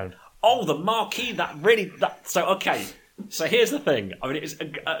rubbish ground. Oh, the marquee, So here's the thing. I mean, it's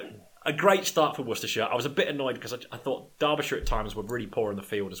a great start for Worcestershire. I was a bit annoyed because I thought Derbyshire at times were really poor in the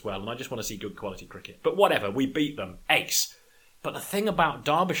field as well, and I just want to see good quality cricket. But whatever, we beat them. Ace. But the thing about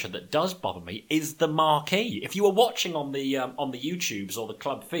Derbyshire that does bother me is the marquee. If you were watching on the YouTubes or the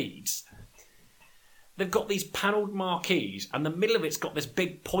club feeds, they've got these panelled marquees, and the middle of it's got this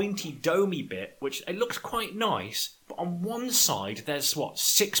big pointy domey bit, which it looks quite nice. But on one side, there's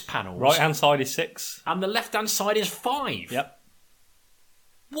 6 panels. Right hand side is 6, and the left hand side is 5. Yep.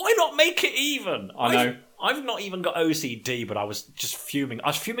 Why not make it even? I know. I've not even got OCD, but I was just fuming. I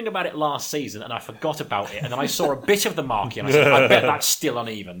was fuming about it last season, and I forgot about it. And then I saw a bit of the marquee, and I said, I bet that's still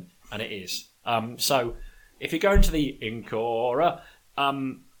uneven. And it is. So, if you go into the Incora,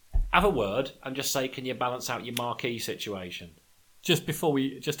 have a word and just say, can you balance out your marquee situation? Just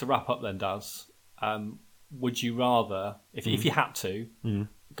to wrap up then, Daz, would you rather, if you had to,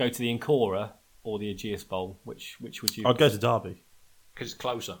 go to the Incora or the Aegeus Bowl? Which would you? I'd go to Derby. Because it's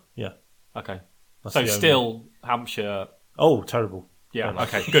closer. Yeah. Okay. That's so still Hampshire. Oh, terrible. Yeah.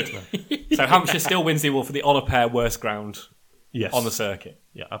 Okay. Good. So Hampshire still wins the award for the honour pair worst ground. Yes. On the circuit.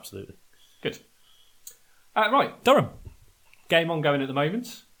 Yeah, absolutely. Good. Right, Durham. Game ongoing at the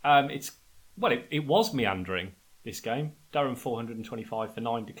moment. It was meandering, this game. Durham 425 for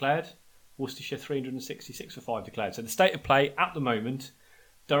 9 declared. Worcestershire 366 for 5 declared. So the state of play at the moment,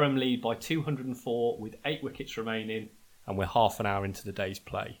 Durham lead by 204 with 8 wickets remaining. and we're half an hour into the day's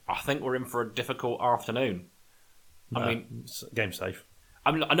play. I think we're in for a difficult afternoon. I mean, game safe.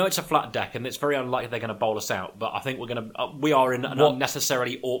 I mean, I know it's a flat deck, and it's very unlikely they're going to bowl us out. But I think we are in an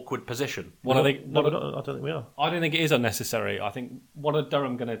unnecessarily awkward position. I don't think we are. I don't think it is unnecessary. I think what are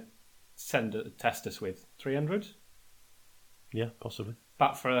Durham going to test us with? 300? Yeah, possibly.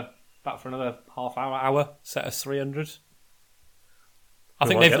 Back for another half hour. Set us 300. I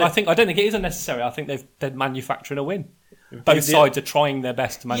don't think it is unnecessary. I think they're manufacturing a win. Both sides are trying their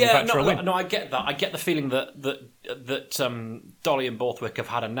best to manufacture a win. No, I get that. I get the feeling that Dolly and Borthwick have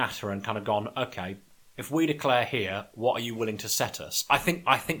had a natter and kind of gone, okay, if we declare here, what are you willing to set us? I think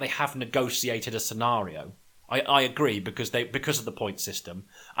they have negotiated a scenario. I agree because of the point system.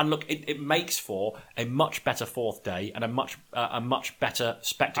 And look, it makes for a much better fourth day and a much better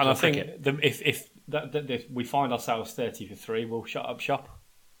spectacle. And I cricket. think if we find ourselves 30 for 3, we'll shut up shop.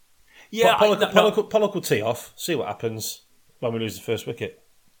 Yeah, Pollock will tee off. See what happens when we lose the first wicket.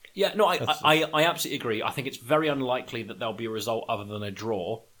 Yeah, no, I absolutely agree. I think it's very unlikely that there'll be a result other than a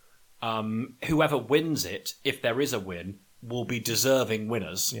draw. Whoever wins it, if there is a win, will be deserving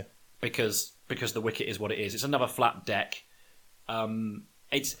winners. Yeah. Because the wicket is what it is. It's another flat deck.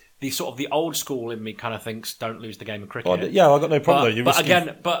 It's the old school in me kind of thinks don't lose the game of cricket. I've got no problem.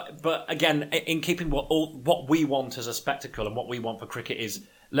 But again, in keeping what we want as a spectacle and what we want for cricket is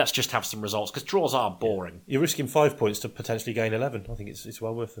let's just have some results because draws are boring. You're risking 5 points to potentially gain 11. I think it's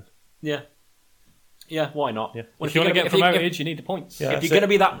well worth it. Yeah. Yeah, why not? Yeah. Well, if you want to get promoted, you need the points. Yeah, if you're going to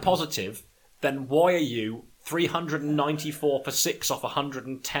be that positive, then why are you 394 for 6 off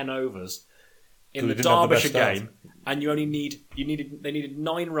 110 overs in the Derbyshire game, and they needed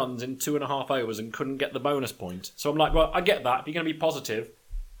 9 runs in 2.5 overs and couldn't get the bonus point. So I'm like, well, I get that. If you're going to be positive,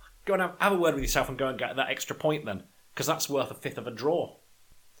 go and have a word with yourself and go and get that extra point then, because that's worth a fifth of a draw.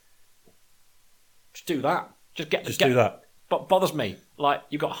 Just do that. Just do that. But bothers me. Like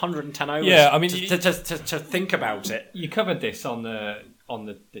you've got 110 overs. Yeah, I mean, to think about it. You covered this on the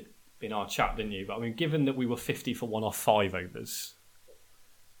in our chat, didn't you? But I mean, given that we were 50 for 1 off 5 overs,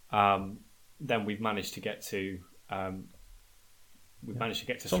 then we've managed to get to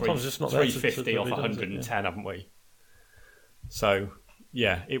Sometimes it's not 350 off 110, haven't we? So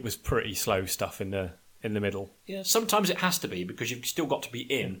yeah, it was pretty slow stuff in the middle. Yeah, sometimes it has to be because you've still got to be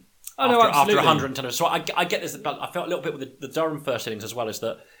in. After 110. So I get this, but I felt a little bit with the Durham first innings as well, is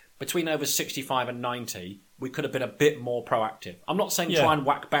that between overs 65 and 90, we could have been a bit more proactive. I'm not saying try and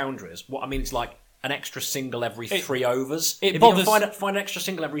whack boundaries. What I mean is like an extra single every 3 overs. If you can find an extra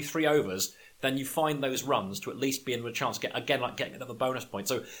single every 3 overs, then you find those runs to at least be in with a chance to getting another bonus point.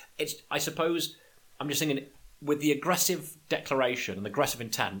 So I suppose I'm just thinking with the aggressive declaration and the aggressive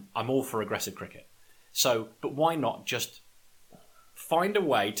intent, I'm all for aggressive cricket. So, but why not just find a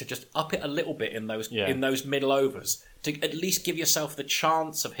way to just up it a little bit in those middle overs to at least give yourself the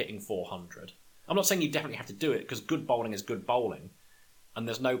chance of hitting 400. I'm not saying you definitely have to do it because good bowling is good bowling, and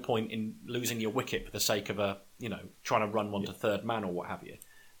there's no point in losing your wicket for the sake of trying to run one to third man or what have you.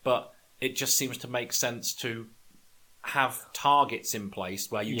 But it just seems to make sense to have targets in place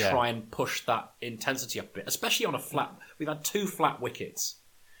where you try and push that intensity up a bit, especially on a flat. We've had 2 flat wickets.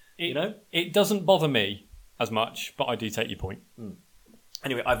 It doesn't bother me as much, but I do take your point.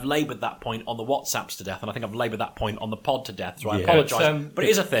 Anyway, I've laboured that point on the WhatsApps to death, and I think I've laboured that point on the pod to death, so I apologise. But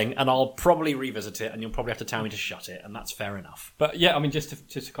it is a thing, and I'll probably revisit it, and you'll probably have to tell me to shut it, and that's fair enough. But yeah, I mean, just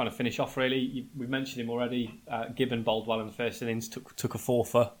to kind of finish off, really, we mentioned him already. Gibbon bowled well in the first innings, took a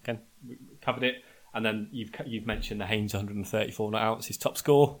 4-for. Again, we covered it. And then you've mentioned the Haynes 134 not out. It's his top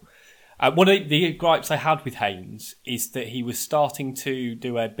score. One of the gripes I had with Haynes is that he was starting to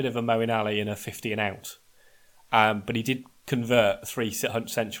do a bit of a Moeen Ali and a 50 and out. But he did convert 3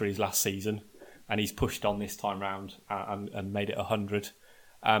 centuries last season, and he's pushed on this time round and made it 100.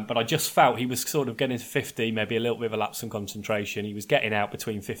 But I just felt he was sort of getting to 50, maybe a little bit of a lapse in concentration. He was getting out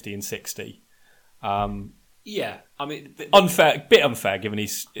between 50 and 60. Yeah, I mean... bit unfair given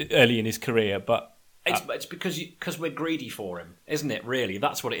he's early in his career, but... It's because we're greedy for him, isn't it, really?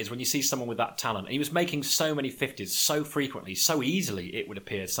 That's what it is when you see someone with that talent. And he was making so many 50s so frequently, so easily, it would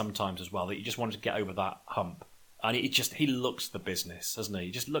appear sometimes as well, that you just wanted to get over that hump. And he looks the business, doesn't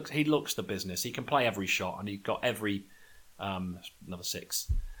he? He looks the business. He can play every shot, and he got every... another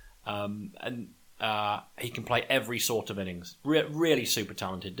 6. He can play every sort of innings. Really super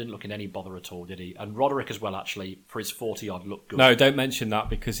talented. Didn't look in any bother at all, did he? And Roderick as well, actually, for his 40-odd, looked good. No, don't mention that,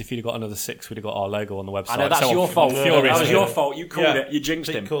 because if you'd have got another 6, we'd have got our logo on the website. I know, that's your fault. That was your fault. You called it. You jinxed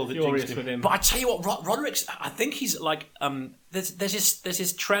him. Furious with him. But I tell you what, Roderick's... I think he's like... There's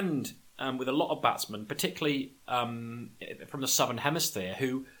this trend with a lot of batsmen, particularly from the Southern Hemisphere,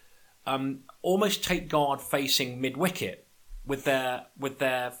 who almost take guard facing mid-wicket with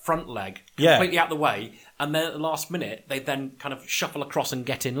their front leg completely out the way, and then at the last minute they then kind of shuffle across and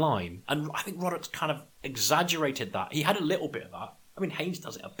get in line. And I think Roderick's kind of exaggerated that. He had a little bit of that. I mean, Haynes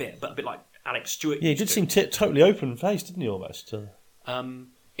does it a bit, but a bit like Alex Stewart. Yeah, he did seem totally open-faced, didn't he, almost?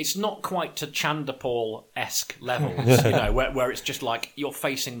 It's not quite to Chanderpaul-esque levels, where it's just like you're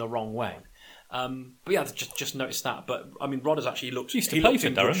facing the wrong way. But yeah, just noticed that. But I mean, Rodders actually looked. He used to play for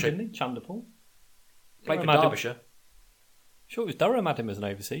Durham, didn't he? Chanderpaul played for Derbyshire. Sure, it was Durham had him as an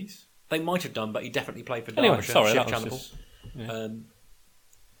overseas. They might have done, but he definitely played for Anyway, Derbyshire. sorry, that was Chanderpaul.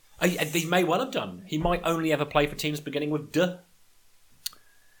 just, He may well have done. He might only ever play for teams beginning with D.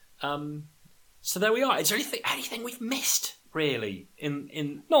 So there we are. Is there anything we've missed really?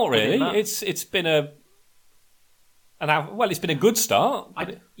 In not really. It's been it's been a good start.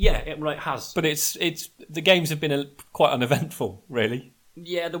 It has. But it's the games have been quite uneventful, really.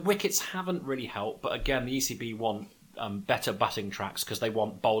 Yeah, the wickets haven't really helped. But again, the ECB want better batting tracks because they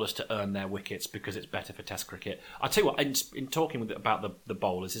want bowlers to earn their wickets because it's better for Test cricket. I tell you what, in talking about the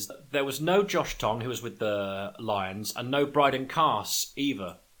bowlers, is that there was no Josh Tong, who was with the Lions, and no Bryden Carse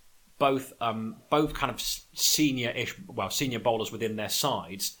either. Both kind of senior bowlers within their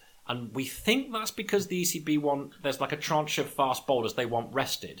sides, and we think that's because the ECB there's like a tranche of fast bowlers they want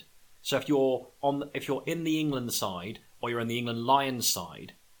rested. So if you're in the England side or you're in the England Lions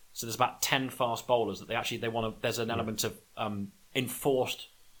side, so there's about 10 fast bowlers that they want to. There's an element of enforced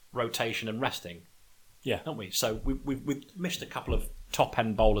rotation and resting. Yeah, don't we? So we've missed a couple of top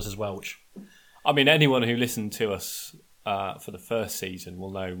end bowlers as well. Which, I mean, anyone who listened to us for the first season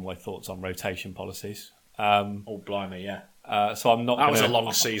will know my thoughts on rotation policies. Oh blimey, yeah. So I'm not. That was a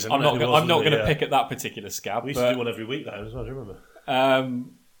long season. I'm not going to pick at that particular scab. We used to do one every week, though, as well. Do you remember?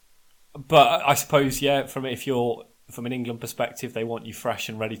 But I suppose, if you're from an England perspective, they want you fresh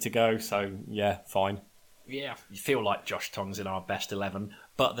and ready to go. So yeah, fine. Yeah, you feel like Josh Tong's in our best 11,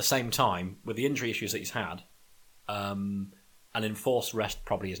 but at the same time, with the injury issues that he's had, an enforced rest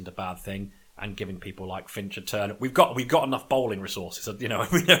probably isn't a bad thing. And giving people like Finch a turn, we've got enough bowling resources. We know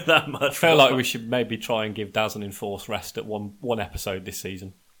that much. I feel like we should maybe try and give Daz an enforced rest at one episode this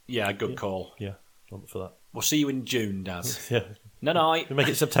season. Yeah, good call. Yeah, I'm for that. We'll see you in June, Daz. Yeah. No. We'll make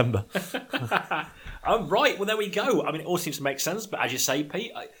it September. Right, well, there we go. I mean, it all seems to make sense, but as you say,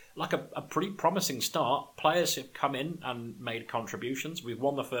 Pete, like a pretty promising start. Players have come in and made contributions. We've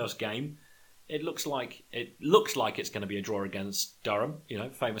won the first game. It looks like it's going to be a draw against Durham.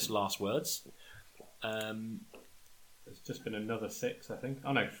 Famous last words. There's just been another 6, I think.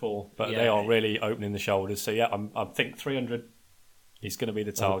 Oh no, 4, but they are really opening the shoulders. So yeah, I think 300 is going to be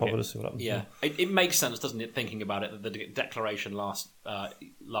the target. Yeah, it makes sense, doesn't it? Thinking about it, that the declaration last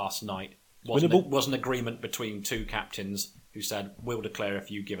night was an agreement between two captains who said, "We'll declare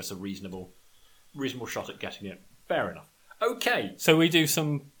if you give us a reasonable shot at getting it." Fair enough. Okay, so we do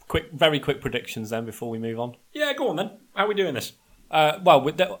some very quick predictions then before we move on. Yeah, go on then. How are we doing this? I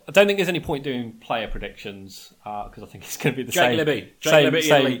don't think there's any point doing player predictions because I think it's going to be the same. Libby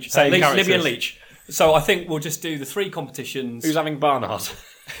and Leach. So I think we'll just do the 3 competitions. Who's having Barnard?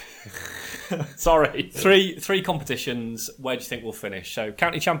 Sorry. Three competitions. Where do you think we'll finish? So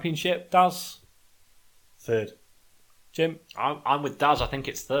county championship, Daz? 3rd. Jim? I'm with Daz. I think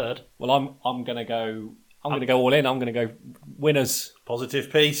it's 3rd. Well, I'm going to go. I'm going to go all in. I'm going to go winners.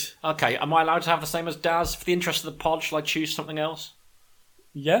 Positive Pete. Okay, am I allowed to have the same as Daz? For the interest of the pod, shall I choose something else?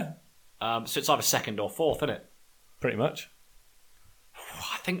 Yeah. So it's either 2nd or 4th, isn't it? Pretty much.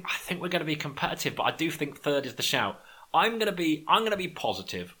 I think we're going to be competitive, but I do think 3rd is the shout. I'm going to be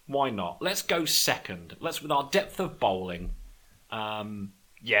positive. Why not? Let's go 2nd. With our depth of bowling.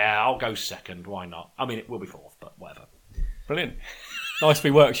 I'll go 2nd. Why not? I mean, it will be 4th, but whatever. Brilliant. Nicely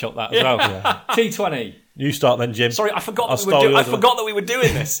workshop that as well. Yeah. T20. You start then, Jim. Sorry, I forgot that we were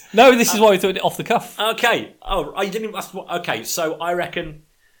doing this. No, this is why we doing it off the cuff. Okay. Oh, you didn't. Okay, so I reckon.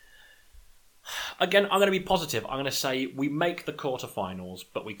 Again, I'm going to be positive. I'm going to say we make the quarterfinals,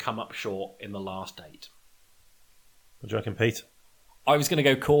 but we come up short in the last 8. What do you reckon, Pete? I was going to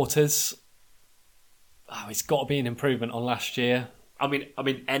go quarters. Oh, it's got to be an improvement on last year. I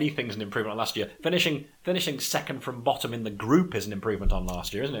mean, anything's an improvement on last year. Finishing 2nd from bottom in the group is an improvement on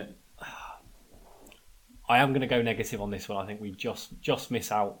last year, isn't it? I am going to go negative on this one. I think we just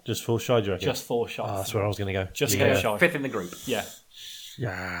miss out. Just 4 shy, do you reckon? Just 4 shots. Oh, that's where I was going to go. Just 4 shy. 5th in the group. Yeah.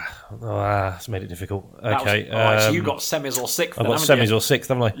 Yeah. That's made it difficult. Okay. So you got semis or 6th. I've got semis or 6th,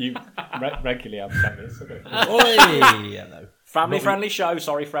 haven't I? You regularly have semis. No. Family friendly show.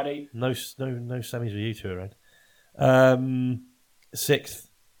 Sorry, Freddie. No semis with you two around. 6th.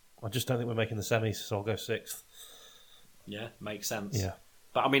 I just don't think we're making the semis, so I'll go 6th. Yeah, makes sense. Yeah.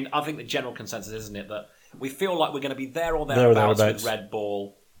 But I mean, I think the general consensus, isn't it, that we feel like we're going to be there or thereabouts with red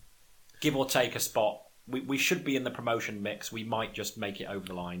ball, give or take a spot. We should be in the promotion mix. We might just make it over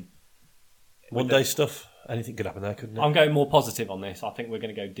the line. One day stuff. Anything could happen there, couldn't it? I'm going more positive on this. I think we're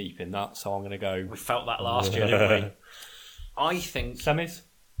going to go deep in that, so I'm going to go... We felt that last year, didn't we? I think... Semis?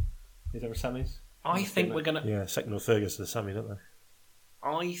 Is there a semis? I think we're going to... Yeah, second or third goes to the semi, don't they?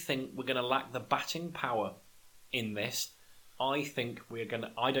 I think we're going to lack the batting power in this. I don't think we're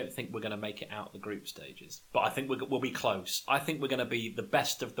going to make it out the group stages, but I think we'll be close. I think we're going to be the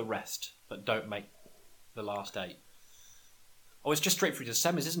best of the rest that don't make the last 8. Oh, it's just straight through to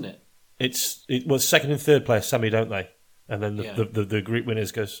semis, isn't it? It was second and third play a semi, don't they? And then the group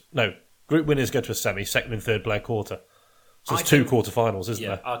winners group winners go to a semi, second and third play a quarter. So it's 2 quarterfinals, isn't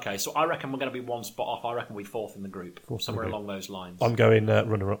there? Okay, so I reckon we're going to be 1 spot off. I reckon we're 4th in the group, somewhere along those lines. I'm going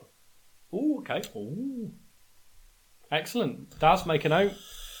runner-up. Ooh, okay. Ooh. Excellent. Daz, make a note.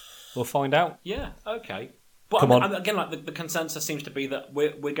 We'll find out. Yeah, okay. But Come on. again, like the consensus seems to be that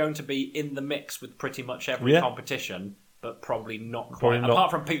we're going to be in the mix with pretty much every competition, but probably not quite. Apart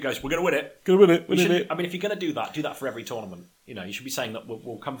from Pete goes, we're going to win it. Going to win it. I mean, if you're going to do that for every tournament. You know, you should be saying that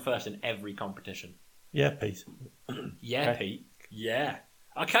we'll come first in every competition. Yeah, Pete. Yeah, okay. Pete. Yeah.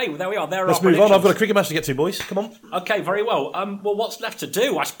 Okay, well, there we are. Let's move on. I've got a cricket match to get to, boys. Come on. Okay, very well. Well, what's left to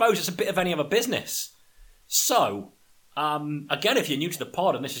do? I suppose it's a bit of any other business. So, again, if you're new to the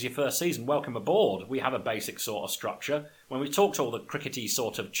pod and this is your first season, welcome aboard. We have a basic sort of structure. When we talk to all the crickety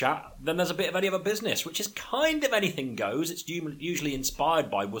sort of chat, then there's a bit of any other business, which is kind of anything goes. It's usually inspired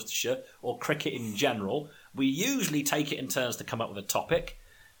by Worcestershire or cricket in general. We usually take it in turns to come up with a topic.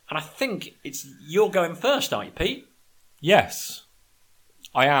 And I think you're going first, aren't you, Pete? Yes,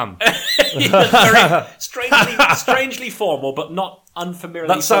 I am. Very strangely formal, but not unfamiliarly.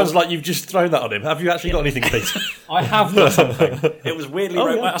 That sounds like you've just thrown that on him. Have you actually got anything, Pete? I have got something. It was weirdly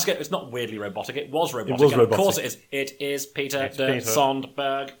robotic. It's not weirdly robotic. It was robotic. Of course it is. It is Peter de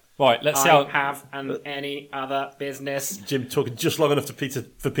Sondberg. Right, let's see how... have any other business. Jim talking just long enough for Pete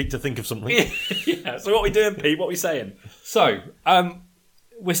to think of something. Yeah, so what are we doing, Pete? What are we saying? So,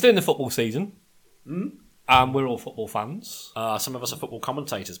 we're still in the football season. We're all football fans. Some of us are football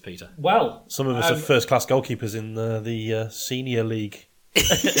commentators, Peter. Well, some of us are first-class goalkeepers in the senior league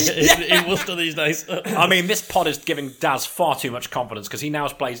in Worcester these days. I mean, this pod is giving Daz far too much confidence because he now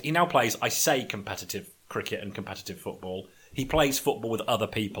plays. I say competitive cricket and competitive football. He plays football with other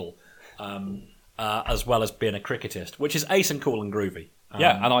people, as well as being a cricketist, which is ace and cool and groovy.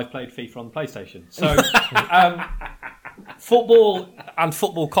 Yeah, and I've played FIFA on the PlayStation. So, football and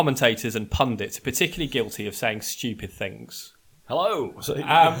football commentators and pundits are particularly guilty of saying stupid things. Hello.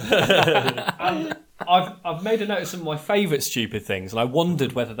 I've made a note of some of my favourite stupid things, and I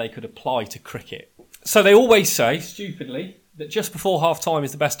wondered whether they could apply to cricket. So they always say, stupidly, that just before half-time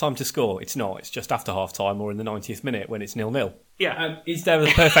is the best time to score. It's not. It's just after half-time or in the 90th minute when it's 0-0. Yeah. Is there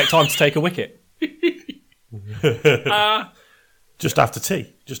the perfect time to take a wicket? Just after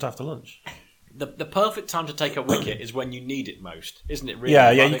tea. Just after lunch. The perfect time to take a wicket is when you need it most, isn't it? Really?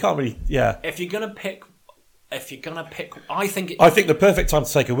 Yeah, you can't really. Yeah. If you're gonna pick, I think the perfect time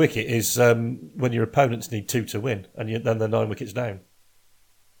to take a wicket is when your opponents need 2 to win, and then they're 9 wickets down.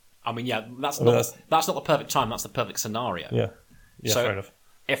 I mean, yeah, that's not the perfect time. That's the perfect scenario. Yeah, so fair enough.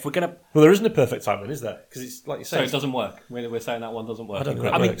 If we're gonna, well, there isn't a perfect time then, is there? Because it's like you say, so it doesn't work. We're saying that one doesn't work.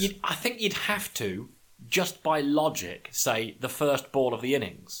 I think you'd have to, just by logic, say the first ball of the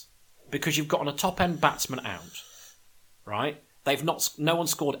innings. Because you've got a top-end batsman out, right? No one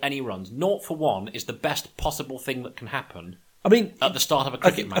scored any runs. 0 for 1 is the best possible thing that can happen. I mean, at the start of a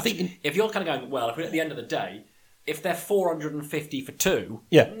cricket match. I think if you're kind of going, well, if we're at the end of the day, if they're 450 for 2,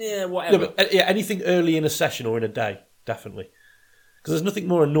 whatever. No, but, anything early in a session or in a day, definitely. Because there's nothing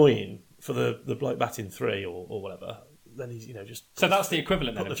more annoying for the bloke batting 3 or whatever. Then he's just. So that's the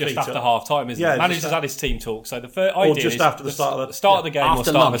equivalent then of just after half time, isn't it? Manager's had his team talk. So the first idea or just is after the start of the game after or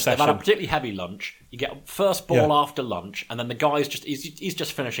start lunch, of a session. They've had a particularly heavy lunch. You get first ball after lunch, and then the guy's he's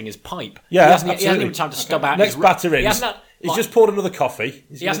just finishing his pipe. Yeah, he hasn't even time to stub out. Next batter in. He's just poured another coffee.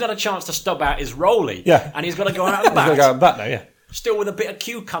 He hasn't had a chance to stub out his rollie. Yeah, and he's got to go out the bat. He's got to go out the bat now. Yeah, still with a bit of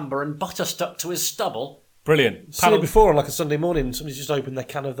cucumber and butter stuck to his stubble. Brilliant. Seen it before on like a Sunday morning. Somebody's just opened their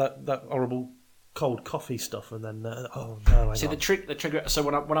can of that horrible cold coffee stuff, and then see the trigger. So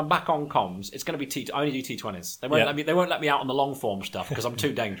when I'm back on comms, it's going to be I only do T20s. They won't let me out on the long form stuff because I'm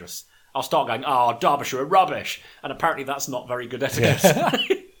too dangerous. I'll start going, Derbyshire are rubbish, and apparently that's not very good etiquette.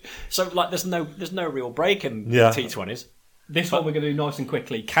 So like there's no real break in T20s. This one we're going to do nice and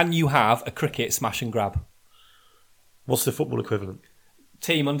quickly. Can you have a cricket smash and grab? What's the football equivalent?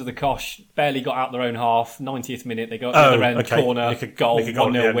 team under the cosh barely got out their own half. 90th minute, they got the other end, corner, goal,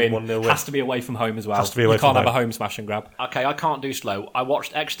 1-0 win. 1-0 win. Has to be away from home as well. Has to be away you can't from have home. a home smash and grab. Okay, I can't do slow. I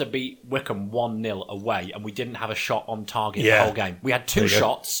watched Exeter beat Wycombe 1-0 away, and we didn't have a shot on target the whole game. We had 2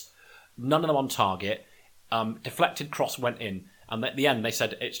 shots, none of them on target. Deflected cross went in, and at the end they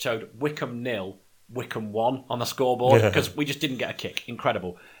said it showed Wycombe 0, Wycombe 1 on the scoreboard because we just didn't get a kick.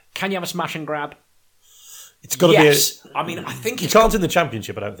 Incredible. Can you have a smash and grab? It's got to be. I mean, I think you can't in the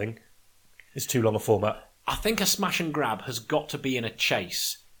Championship. I don't think it's too long a format. I think a smash and grab has got to be in a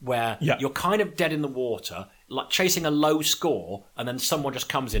chase where you're kind of dead in the water, like chasing a low score, and then someone just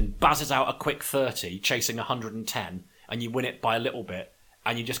comes in, bazzes out a quick 30, chasing 110, and you win it by a little bit,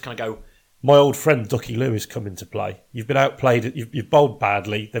 and you just kind of go. My old friend Ducky Lewis come into play. You've been outplayed. You've bowled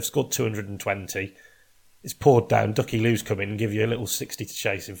badly. They've scored 220. It's poured down. Ducky Lewis come in and give you a little 60 to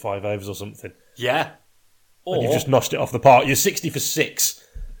chase in 5 overs or something. Yeah. Or and you've just noshed it off the park. You're 60 for 6.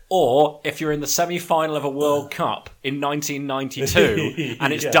 Or if you're in the semi-final of a World Cup in 1992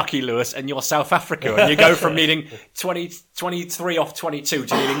 and it's Ducky Lewis and you're South Africa and you go from needing 23 off 22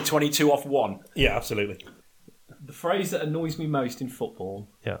 to needing 22 off 1. Yeah, absolutely. The phrase that annoys me most in football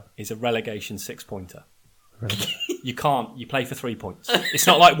is a relegation 6-pointer. You play for 3 points. It's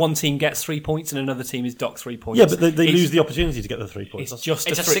not like one team gets 3 points and another team is docked 3 points. Yeah, but they lose the opportunity to get the 3 points. It's just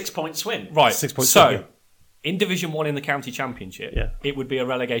a 6-point swing. Right. 6 points. So, in Division 1 in the County Championship, it would be a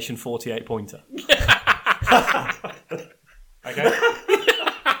relegation 48-pointer. Okay?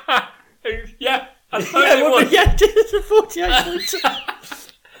 Yeah. I suppose it would. Yeah, it's a 48-pointer.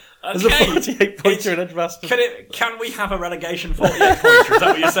 There's a 48-pointer in Edgbaston. Can we have a relegation 48-pointer? Is that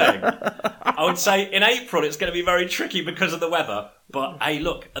what you're saying? I would say in April it's going to be very tricky because of the weather. But hey,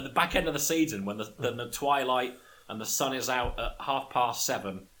 look, at the back end of the season when the twilight and the sun is out at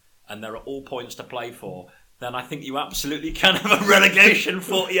 7:30 and there are all points to play for, then I think you absolutely can have a relegation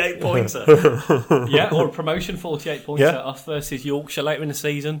 48-pointer. Yeah, or a promotion 48-pointer. Us versus Yorkshire later in the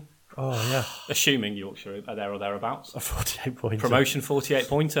season. Oh, yeah. Assuming Yorkshire are there or thereabouts. A 48-pointer. Promotion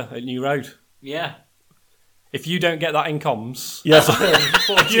 48-pointer at New Road. Yeah. If you don't get that in comms... Yes.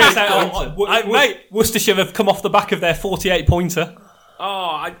 Mate, Worcestershire have come off the back of their 48-pointer.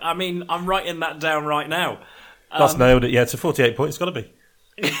 Oh, I mean, I'm writing that down right now. That's nailed it. Yeah, it's a 48-point. It's got to be.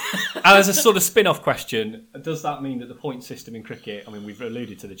 And as a sort of spin-off question, does that mean that the point system in cricket, I mean, we've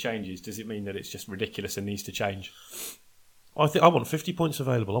alluded to the changes, does it mean that it's just ridiculous and needs to change? I think I want 50 points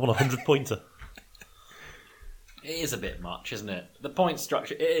available. I want a 100-pointer. It is a bit much, isn't it? The point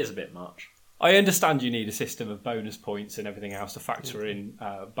structure, it is a bit much. I understand you need a system of bonus points and everything else to factor in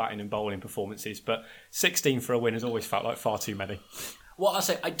batting and bowling performances, but 16 for a win has always felt like far too many. What I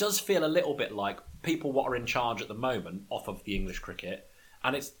say, it does feel a little bit like people what are in charge at the moment off of the English cricket,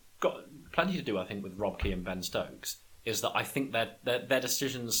 and it's got plenty to do, I think, with Rob Key and Ben Stokes, is that I think their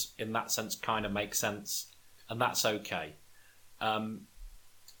decisions in that sense kind of make sense, and that's okay. There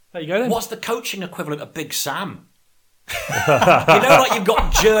you go then. What's the coaching equivalent of Big Sam? Like you've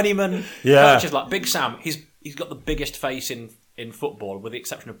got journeyman coaches like Big Sam. He's got the biggest face in football, with the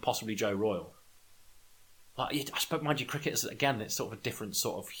exception of possibly Joe Royle. Like, I suppose, mind you, cricket is again, it's sort of a different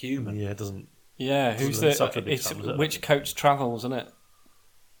sort of human. Yeah, it doesn't. Yeah, which coach travels, isn't it?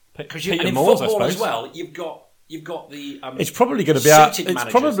 Because in football as well, you've got the. It's probably going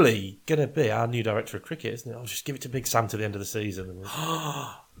to be our new director of cricket, isn't it? I'll just give it to Big Sam to the end of the season.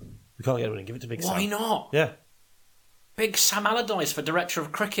 We can't get rid of it. Give it to Big Sam. Why not? Yeah, Big Sam Allardyce for director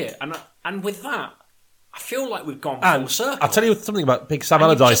of cricket, and with that, I feel like we've gone full circle. I'll tell you something about Big Sam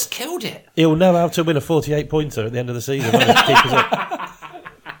and Allardyce. You've just killed it. He'll know how to win a 48-pointer at the end of the season. Won't he? Keep us up.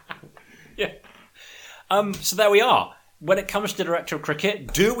 Yeah. So there we are. When it comes to director of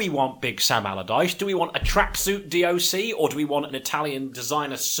cricket, do we want Big Sam Allardyce? Do we want a tracksuit DOC, or do we want an Italian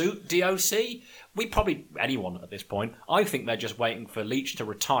designer suit DOC? Anyone at this point. I think they're just waiting for Leach to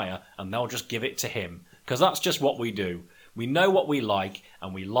retire, and they'll just give it to him. Because that's just what we do. We know what we like,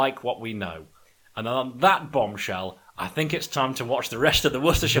 and we like what we know. And on that bombshell, I think it's time to watch the rest of the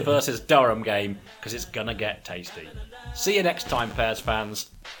Worcestershire versus Durham game, because it's going to get tasty. See you next time, Pears fans.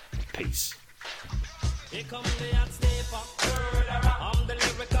 Peace. Here come the hot sniper. I'm the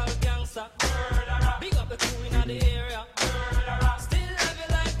lyrical gangster. Big up the crew in the area. Still have it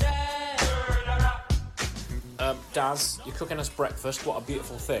like that. Daz, you're cooking us breakfast. What a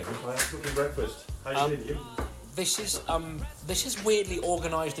beautiful thing. I'm cooking breakfast. How you doing? This is weirdly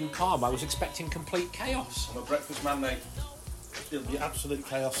organised and calm. I was expecting complete chaos. I'm a breakfast man, mate. It'll be absolute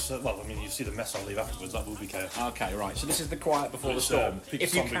chaos. You see the mess I'll leave afterwards. That will be chaos. Okay, right. So this is the quiet before the storm.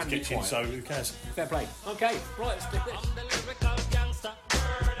 If you can be kitchen, quiet. So who cares? Fair play. Okay, right. Let's do this. I'm the lyrical gangster.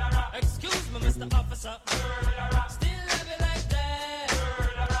 Excuse me, Mr. Officer.